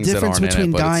few It's things the that difference aren't in between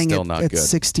it, but it's dying still not at good.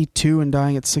 62 and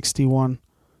dying at 61.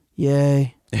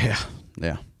 Yay.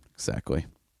 Yeah, exactly.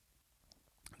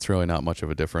 It's really not much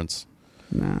of a difference.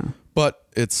 Nah. But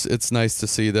it's nice to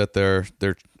see that they're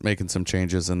making some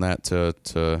changes in that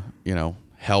to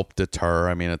help deter.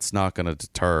 I mean, it's not going to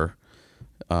deter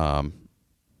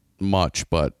much,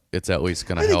 but it's at least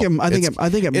going to help. I think it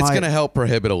might. It's going to help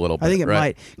prohibit a little bit. I think it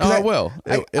right? might. No, it will.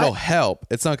 It'll help.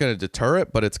 It's not going to deter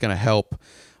it, but it's going to help.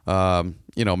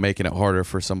 Making it harder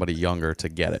for somebody younger to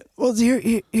get it. Well,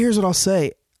 here's what I'll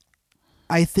say.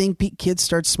 I think kids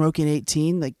start smoking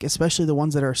 18, like especially the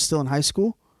ones that are still in high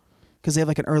school, because they have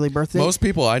like an early birthday. Most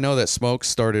people I know that smoke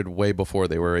started way before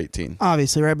they were 18.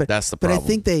 Obviously, right? But that's the problem. But I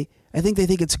think they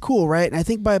think it's cool, right? And I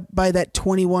think by that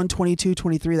 21, 22,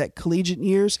 23, that collegiate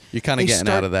years, you're kind of getting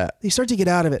out of that. They start to get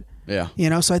out of it. Yeah.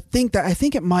 So I think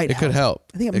it might. It could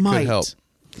help. I think it might could help.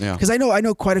 Yeah. Because I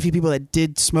know quite a few people that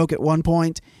did smoke at one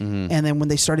point, and then when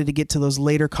they started to get to those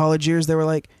later college years, they were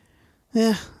like,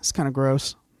 it's kind of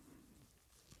gross.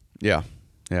 Yeah,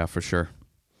 for sure.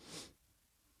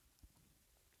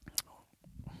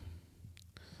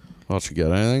 What else you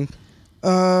got? Anything?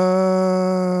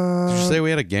 Did you say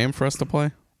we had a game for us to play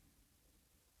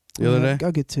the other day?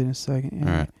 I'll get to it in a second.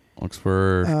 Yeah. All right. Looks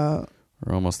we're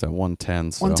almost at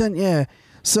 110. So. 110, yeah.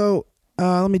 So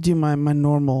let me do my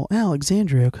normal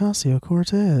Alexandria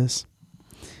Ocasio-Cortez.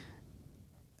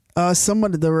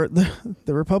 Someone the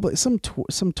Republic some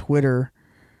Twitter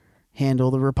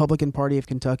handle, the Republican Party of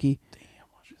Kentucky. Damn,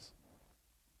 watch this.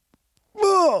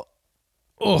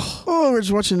 Oh, we're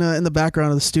just watching in the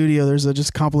background of the studio. There's just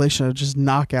a compilation of just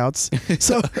knockouts.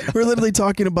 So we're literally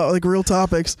talking about like real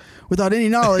topics without any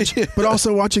knowledge, but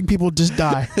also watching people just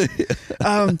die.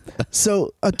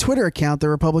 So a Twitter account, the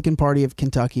Republican Party of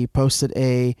Kentucky, posted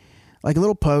a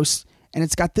little post, and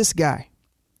it's got this guy,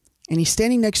 and he's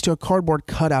standing next to a cardboard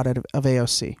cutout of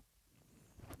AOC.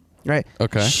 Right?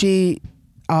 Okay. She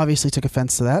obviously took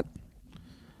offense to that.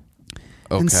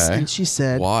 Okay. And she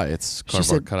said... Why? It's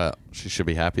cardboard cutout. She should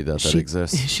be happy that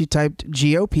exists. She typed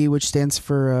GOP, which stands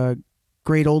for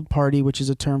Great Old Party, which is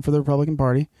a term for the Republican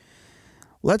Party.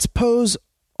 Let's pose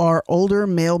our older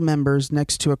male members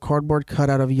next to a cardboard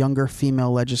cutout of younger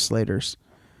female legislators.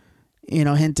 You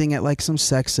know, hinting at like some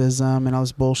sexism and all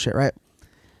this bullshit, right?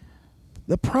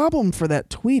 The problem for that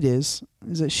tweet is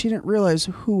that she didn't realize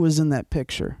who was in that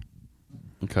picture.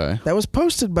 Okay. That was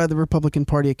posted by the Republican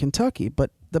Party of Kentucky, but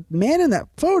the man in that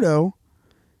photo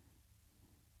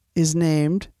is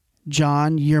named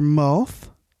John Yermuth.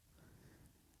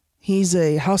 He's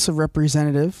a House of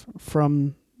Representative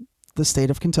from the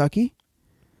state of Kentucky,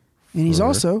 and he's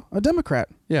also a Democrat.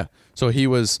 Yeah. So he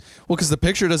was, because the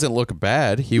picture doesn't look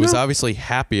bad. He was obviously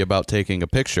happy about taking a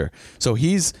picture. So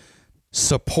he's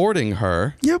supporting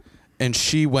her. Yep. And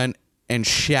she went and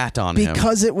shat on him.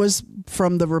 Because it was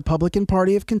from the Republican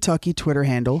Party of Kentucky Twitter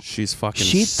handle. She's fucking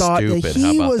She thought stupid. that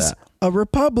he was a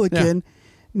Republican,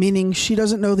 meaning she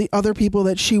doesn't know the other people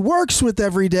that she works with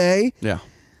every day. Yeah.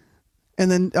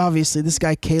 And then obviously this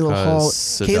guy Caleb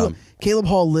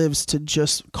Hall lives to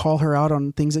just call her out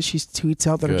on things that she tweets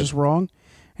out that are just wrong.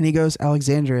 And he goes,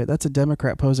 Alexandria, that's a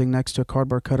Democrat posing next to a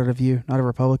cardboard cutout of you, not a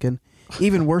Republican.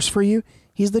 Even worse for you,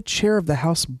 he's the chair of the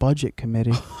House Budget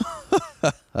Committee.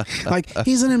 Like,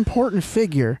 he's an important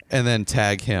figure. And then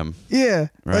tag him. Yeah.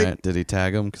 Right? Like, did he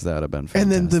tag him? Because that would have been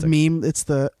fantastic. and then the meme, it's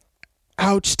the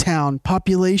Ouchtown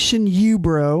population you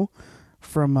bro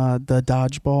from the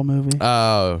Dodgeball movie.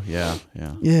 Oh, yeah.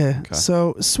 Yeah. Yeah. Okay.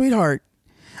 So, sweetheart,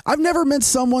 I've never met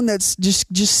someone that's just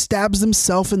stabs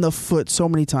themselves in the foot so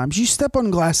many times. You step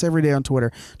on glass every day on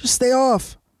Twitter. Just stay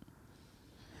off.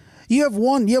 You have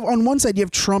on one side you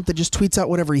have Trump that just tweets out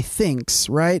whatever he thinks,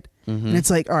 right? Mm-hmm. And it's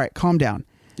like, all right, calm down.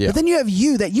 Yeah. But then you have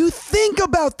you that you think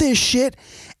about this shit,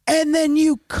 and then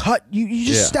you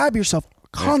just stab yourself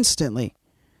constantly. Yeah.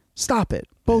 Stop it,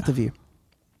 both of you.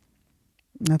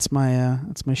 That's my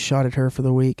shot at her for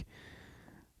the week.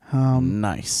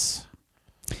 Nice.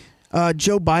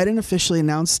 Joe Biden officially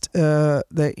announced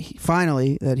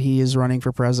that he is running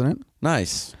for president.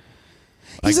 Nice.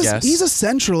 He's a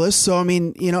centralist, so I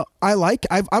mean, you know,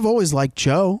 I've always liked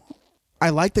Joe. I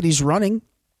like that he's running.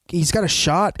 He's got a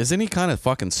shot. Isn't he kind of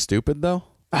fucking stupid though?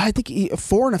 I think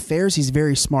foreign affairs, he's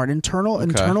very smart.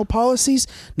 Internal policies,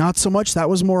 not so much. That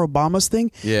was more Obama's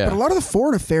thing. Yeah. But a lot of the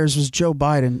foreign affairs was Joe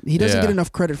Biden. He doesn't get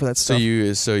enough credit for that stuff.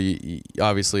 So you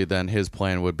obviously then his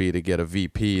plan would be to get a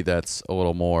VP that's a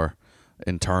little more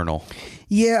internal.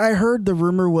 Yeah, I heard the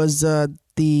rumor was the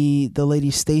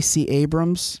lady Stacey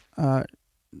Abrams.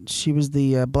 She was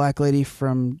the black lady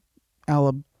from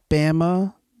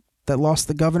Alabama that lost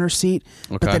the governor's seat,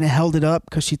 but then held it up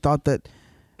because she thought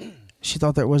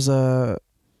there was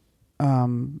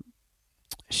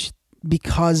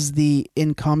because the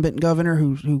incumbent governor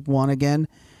who won again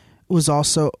was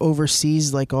also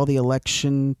oversees like all the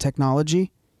election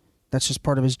technology. That's just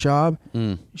part of his job.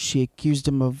 She accused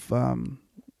him of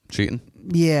cheating.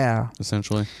 Yeah,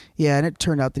 essentially. Yeah, and it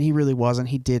turned out that he really wasn't.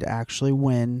 He did actually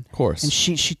win. Of course. And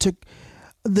she took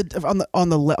on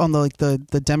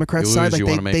the Democrat side, like you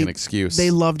want to make an excuse.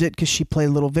 They loved it because she played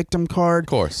a little victim card. Of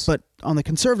course. But on the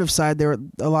conservative side, there were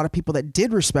a lot of people that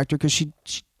did respect her because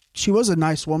she was a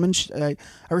nice woman. I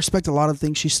respect a lot of the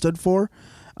things she stood for.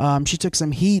 She took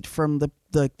some heat from the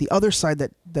other side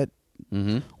that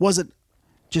wasn't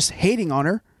just hating on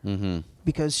her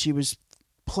because she was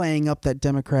playing up that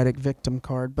Democratic victim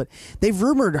card. But they've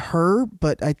rumored her,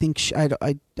 but I think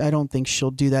I don't think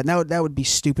she'll do that. Now that would be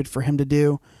stupid for him to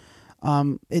do.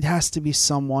 It has to be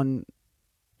someone.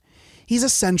 He's a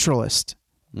centralist.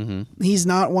 He's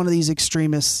not one of these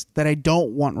extremists that I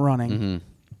don't want running.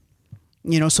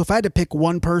 You know, so if I had to pick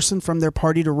one person from their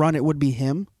party to run, it would be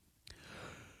him.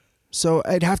 So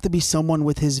it'd have to be someone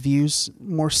with his views,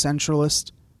 more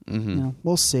centralist. You know,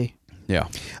 we'll see. Yeah.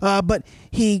 But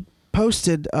he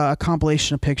posted a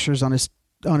compilation of pictures on his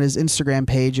Instagram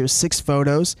page. It was 6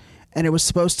 photos, and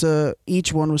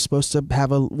each one was supposed to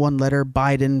have a one letter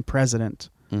Biden president.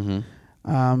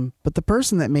 But the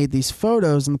person that made these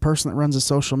photos and the person that runs a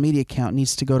social media account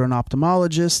needs to go to an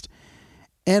ophthalmologist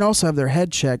and also have their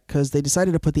head checked because they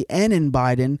decided to put the N in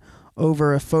Biden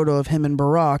over a photo of him and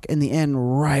Barack and the N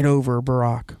right over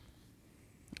Barack.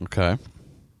 Okay.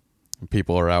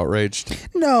 People are outraged.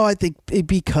 No, I think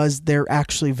because they're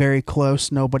actually very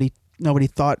close. Nobody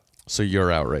thought. So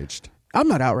you're outraged. I'm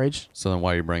not outraged. So then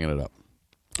why are you bringing it up?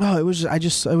 Oh, it was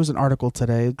an article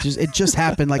today. It just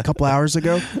happened like a couple hours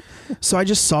ago. So I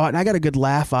just saw it and I got a good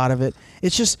laugh out of it.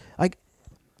 It's just like.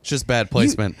 It's just bad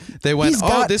placement. They went,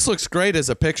 this looks great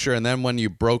as a picture, and then when you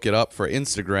broke it up for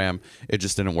Instagram, it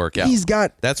just didn't work out.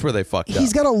 That's where they fucked up.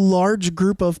 He's got a large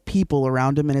group of people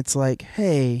around him, and it's like,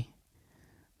 hey,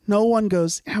 no one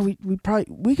goes, yeah,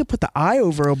 we could put the eye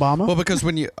over Obama. Well, because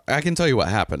I can tell you what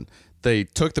happened. They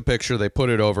took the picture, they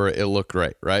put it over, it looked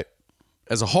great, right?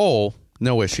 As a whole,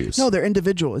 no issues. No, they're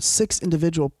individual. It's 6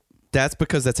 individual. That's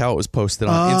because that's how it was posted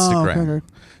on Instagram. Okay.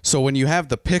 So when you have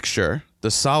the picture,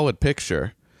 the solid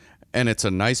picture, and it's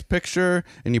a nice picture,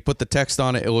 and you put the text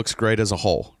on it, it looks great as a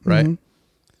whole, right? Mm-hmm.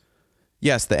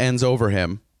 Yes, the end's over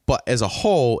him, but as a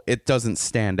whole, it doesn't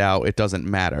stand out. It doesn't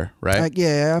matter, right?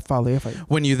 Yeah, I follow you.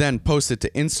 When you then post it to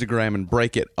Instagram and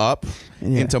break it up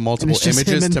into multiple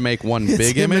images to make one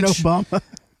big image,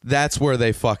 that's where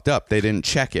they fucked up. They didn't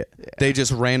check it. Yeah. They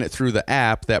just ran it through the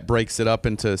app that breaks it up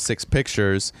into 6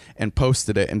 pictures and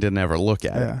posted it and didn't ever look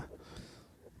at it.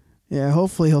 Yeah,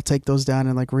 hopefully he'll take those down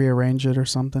and like rearrange it or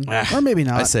something, or maybe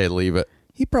not. I say leave it.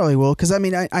 He probably will, because I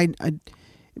mean,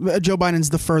 Joe Biden's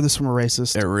the furthest from a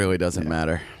racist. It really doesn't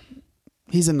matter.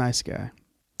 He's a nice guy.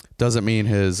 Doesn't mean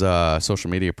his social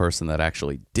media person that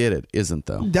actually did it isn't,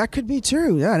 though. That could be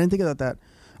true. Yeah, I didn't think about that.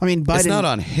 I mean, Biden. It's not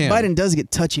on him. Biden does get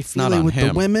touchy-feely with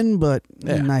the women, but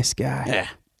a nice guy. Yeah.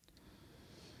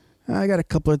 I got a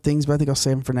couple of things, but I think I'll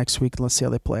save them for next week and let's see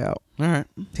how they play out. All right.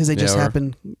 Because they just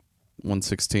happened.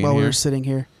 116 while here. we were sitting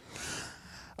here.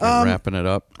 Wrapping it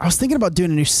up. I was thinking about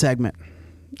doing a new segment.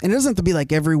 And it doesn't have to be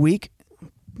like every week,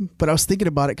 but I was thinking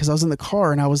about it because I was in the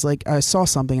car and I was like, I saw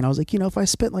something and I was like, if I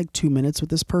spent like 2 minutes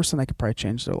with this person, I could probably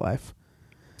change their life.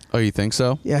 Oh, you think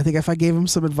so? Yeah, I think if I gave them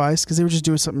some advice, because they were just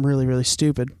doing something really, really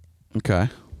stupid. Okay.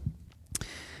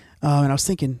 And I was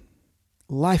thinking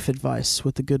life advice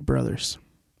with the Good Brothers.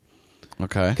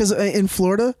 Okay. Because in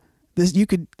Florida,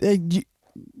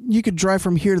 you could drive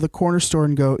from here to the corner store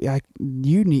and go, yeah,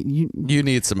 you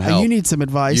need some help. You need some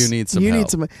advice. You need some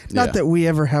help. Not that we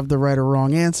ever have the right or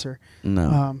wrong answer.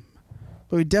 No.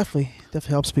 But we definitely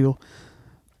helps people.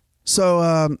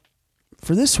 So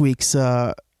for this week's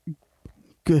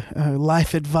good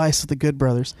life advice with the Good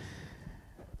Brothers,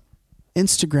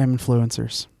 Instagram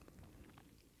influencers.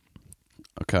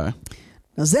 Okay.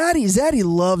 Now Zaddy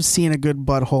loves seeing a good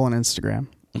butthole on Instagram.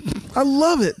 I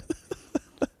love it.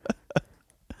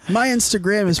 My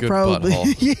Instagram is probably,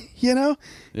 Yeah.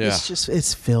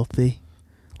 it's filthy.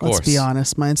 Let's be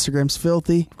honest. My Instagram's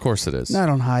filthy. Of course it is. And I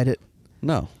don't hide it.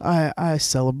 No. I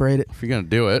celebrate it. If you're going to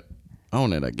do it,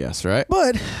 own it, I guess, right?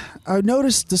 But I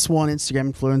noticed this one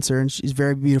Instagram influencer, and she's a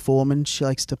very beautiful woman. She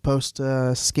likes to post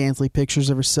scantily pictures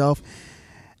of herself.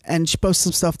 And she posted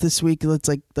some stuff this week that's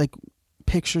like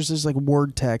pictures. There's like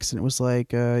word text, and it was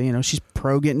like, she's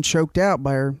pro getting choked out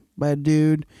by a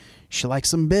dude. She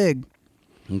likes him big.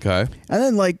 Okay. And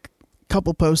then like a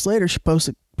couple posts later, she posts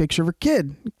a picture of her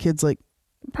kid. The kid's like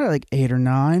probably like 8 or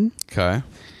 9. Okay. And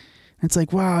it's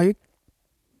like, wow, your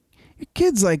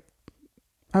kid's like,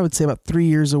 I would say about 3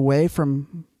 years away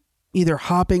from either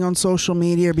hopping on social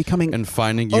media or becoming and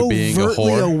finding you being a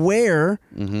overtly whore. aware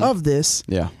of this.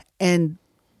 Yeah. And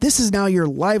this is now your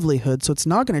livelihood, so it's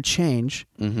not going to change.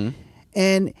 Mm-hmm.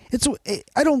 And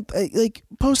I don't like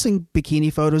posting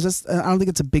bikini photos. I don't think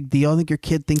it's a big deal. I think your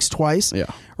kid thinks twice. Yeah.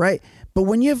 Right. But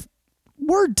when you have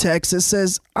word text that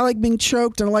says, I like being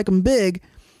choked and I like them big,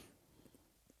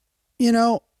 Yeah.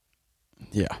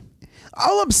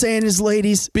 All I'm saying is,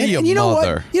 ladies, Be a you know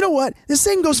mother. What? You know what? This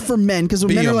thing goes for men, because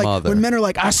when men are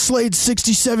like, I slayed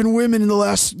 67 women in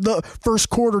the first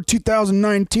quarter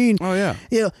 2019. Oh yeah.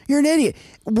 You're an idiot.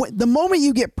 The moment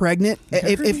you get pregnant,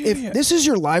 if this is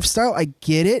your lifestyle, I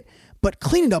get it, but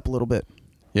clean it up a little bit.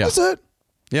 Yeah. That's it.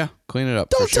 Yeah. Clean it up.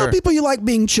 Don't tell people you like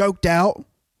being choked out.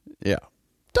 Yeah.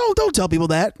 Don't tell people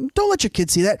that. Don't let your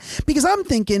kids see that. Because I'm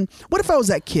thinking, what if I was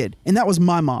that kid and that was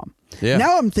my mom? Yeah.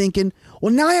 Now I'm thinking,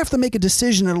 well, now I have to make a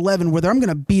decision at 11 whether I'm going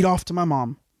to beat off to my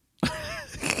mom.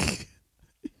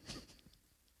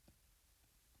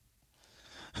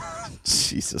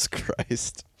 Jesus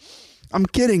Christ. I'm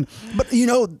kidding. But,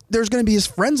 there's going to be his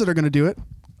friends that are going to do it.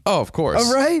 Oh, of course.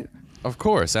 All right? Of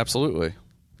course. Absolutely.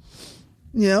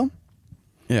 Yeah.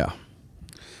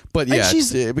 But yeah,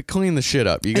 clean the shit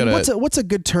up. You gotta. What's a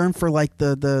good term for like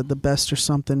the best or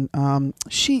something?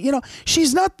 She's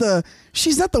not the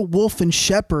wolf and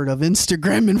shepherd of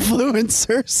Instagram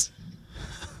influencers.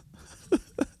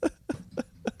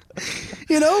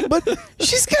 But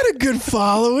she's got a good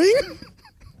following.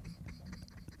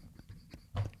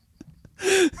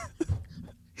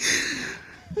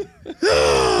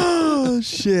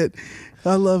 shit.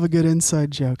 I love a good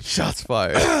inside joke. Shots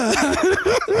fired.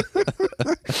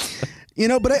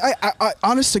 But I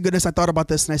honest to goodness, I thought about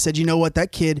this and I said, you know what?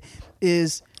 That kid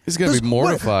is... He's going to be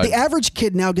mortified. The average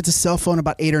kid now gets a cell phone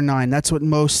about 8 or 9. That's what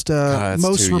most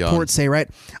reports say, right?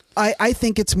 I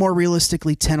think it's more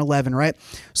realistically 10, 11, right?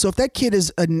 So if that kid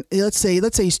is, let's say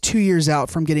he's 2 years out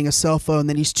from getting a cell phone,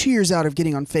 then he's 2 years out of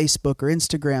getting on Facebook or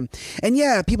Instagram. And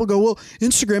yeah, people go, well,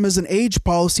 Instagram has an age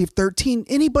policy of 13.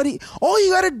 All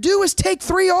you got to do is take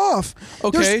 3 off.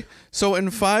 Okay, so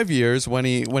in 5 years, when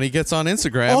he gets on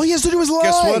Instagram, all he has to do is lie.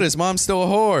 Guess what? His mom's still a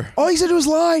whore. All he has to do is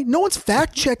lie. No one's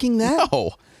fact checking that.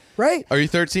 No. Right? Are you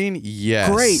 13?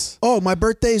 Yes. Great. Oh, my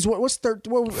birthday's what's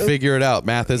 13? Figure it out.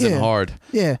 Math isn't hard.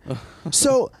 Yeah.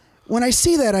 So when I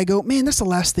see that, I go, man, that's the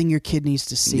last thing your kid needs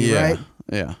to see, right?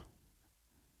 Yeah.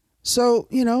 So,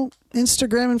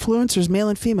 Instagram influencers, male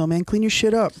and female, man, clean your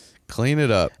shit up. Clean it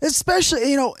up.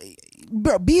 Especially,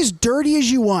 bro, be as dirty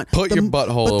as you want. Put your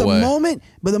butthole away.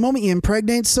 The moment you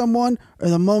impregnate someone or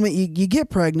the moment you get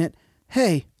pregnant,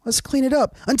 hey, let's clean it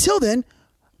up. Until then,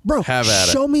 bro, Have at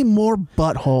it. show me more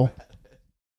butthole.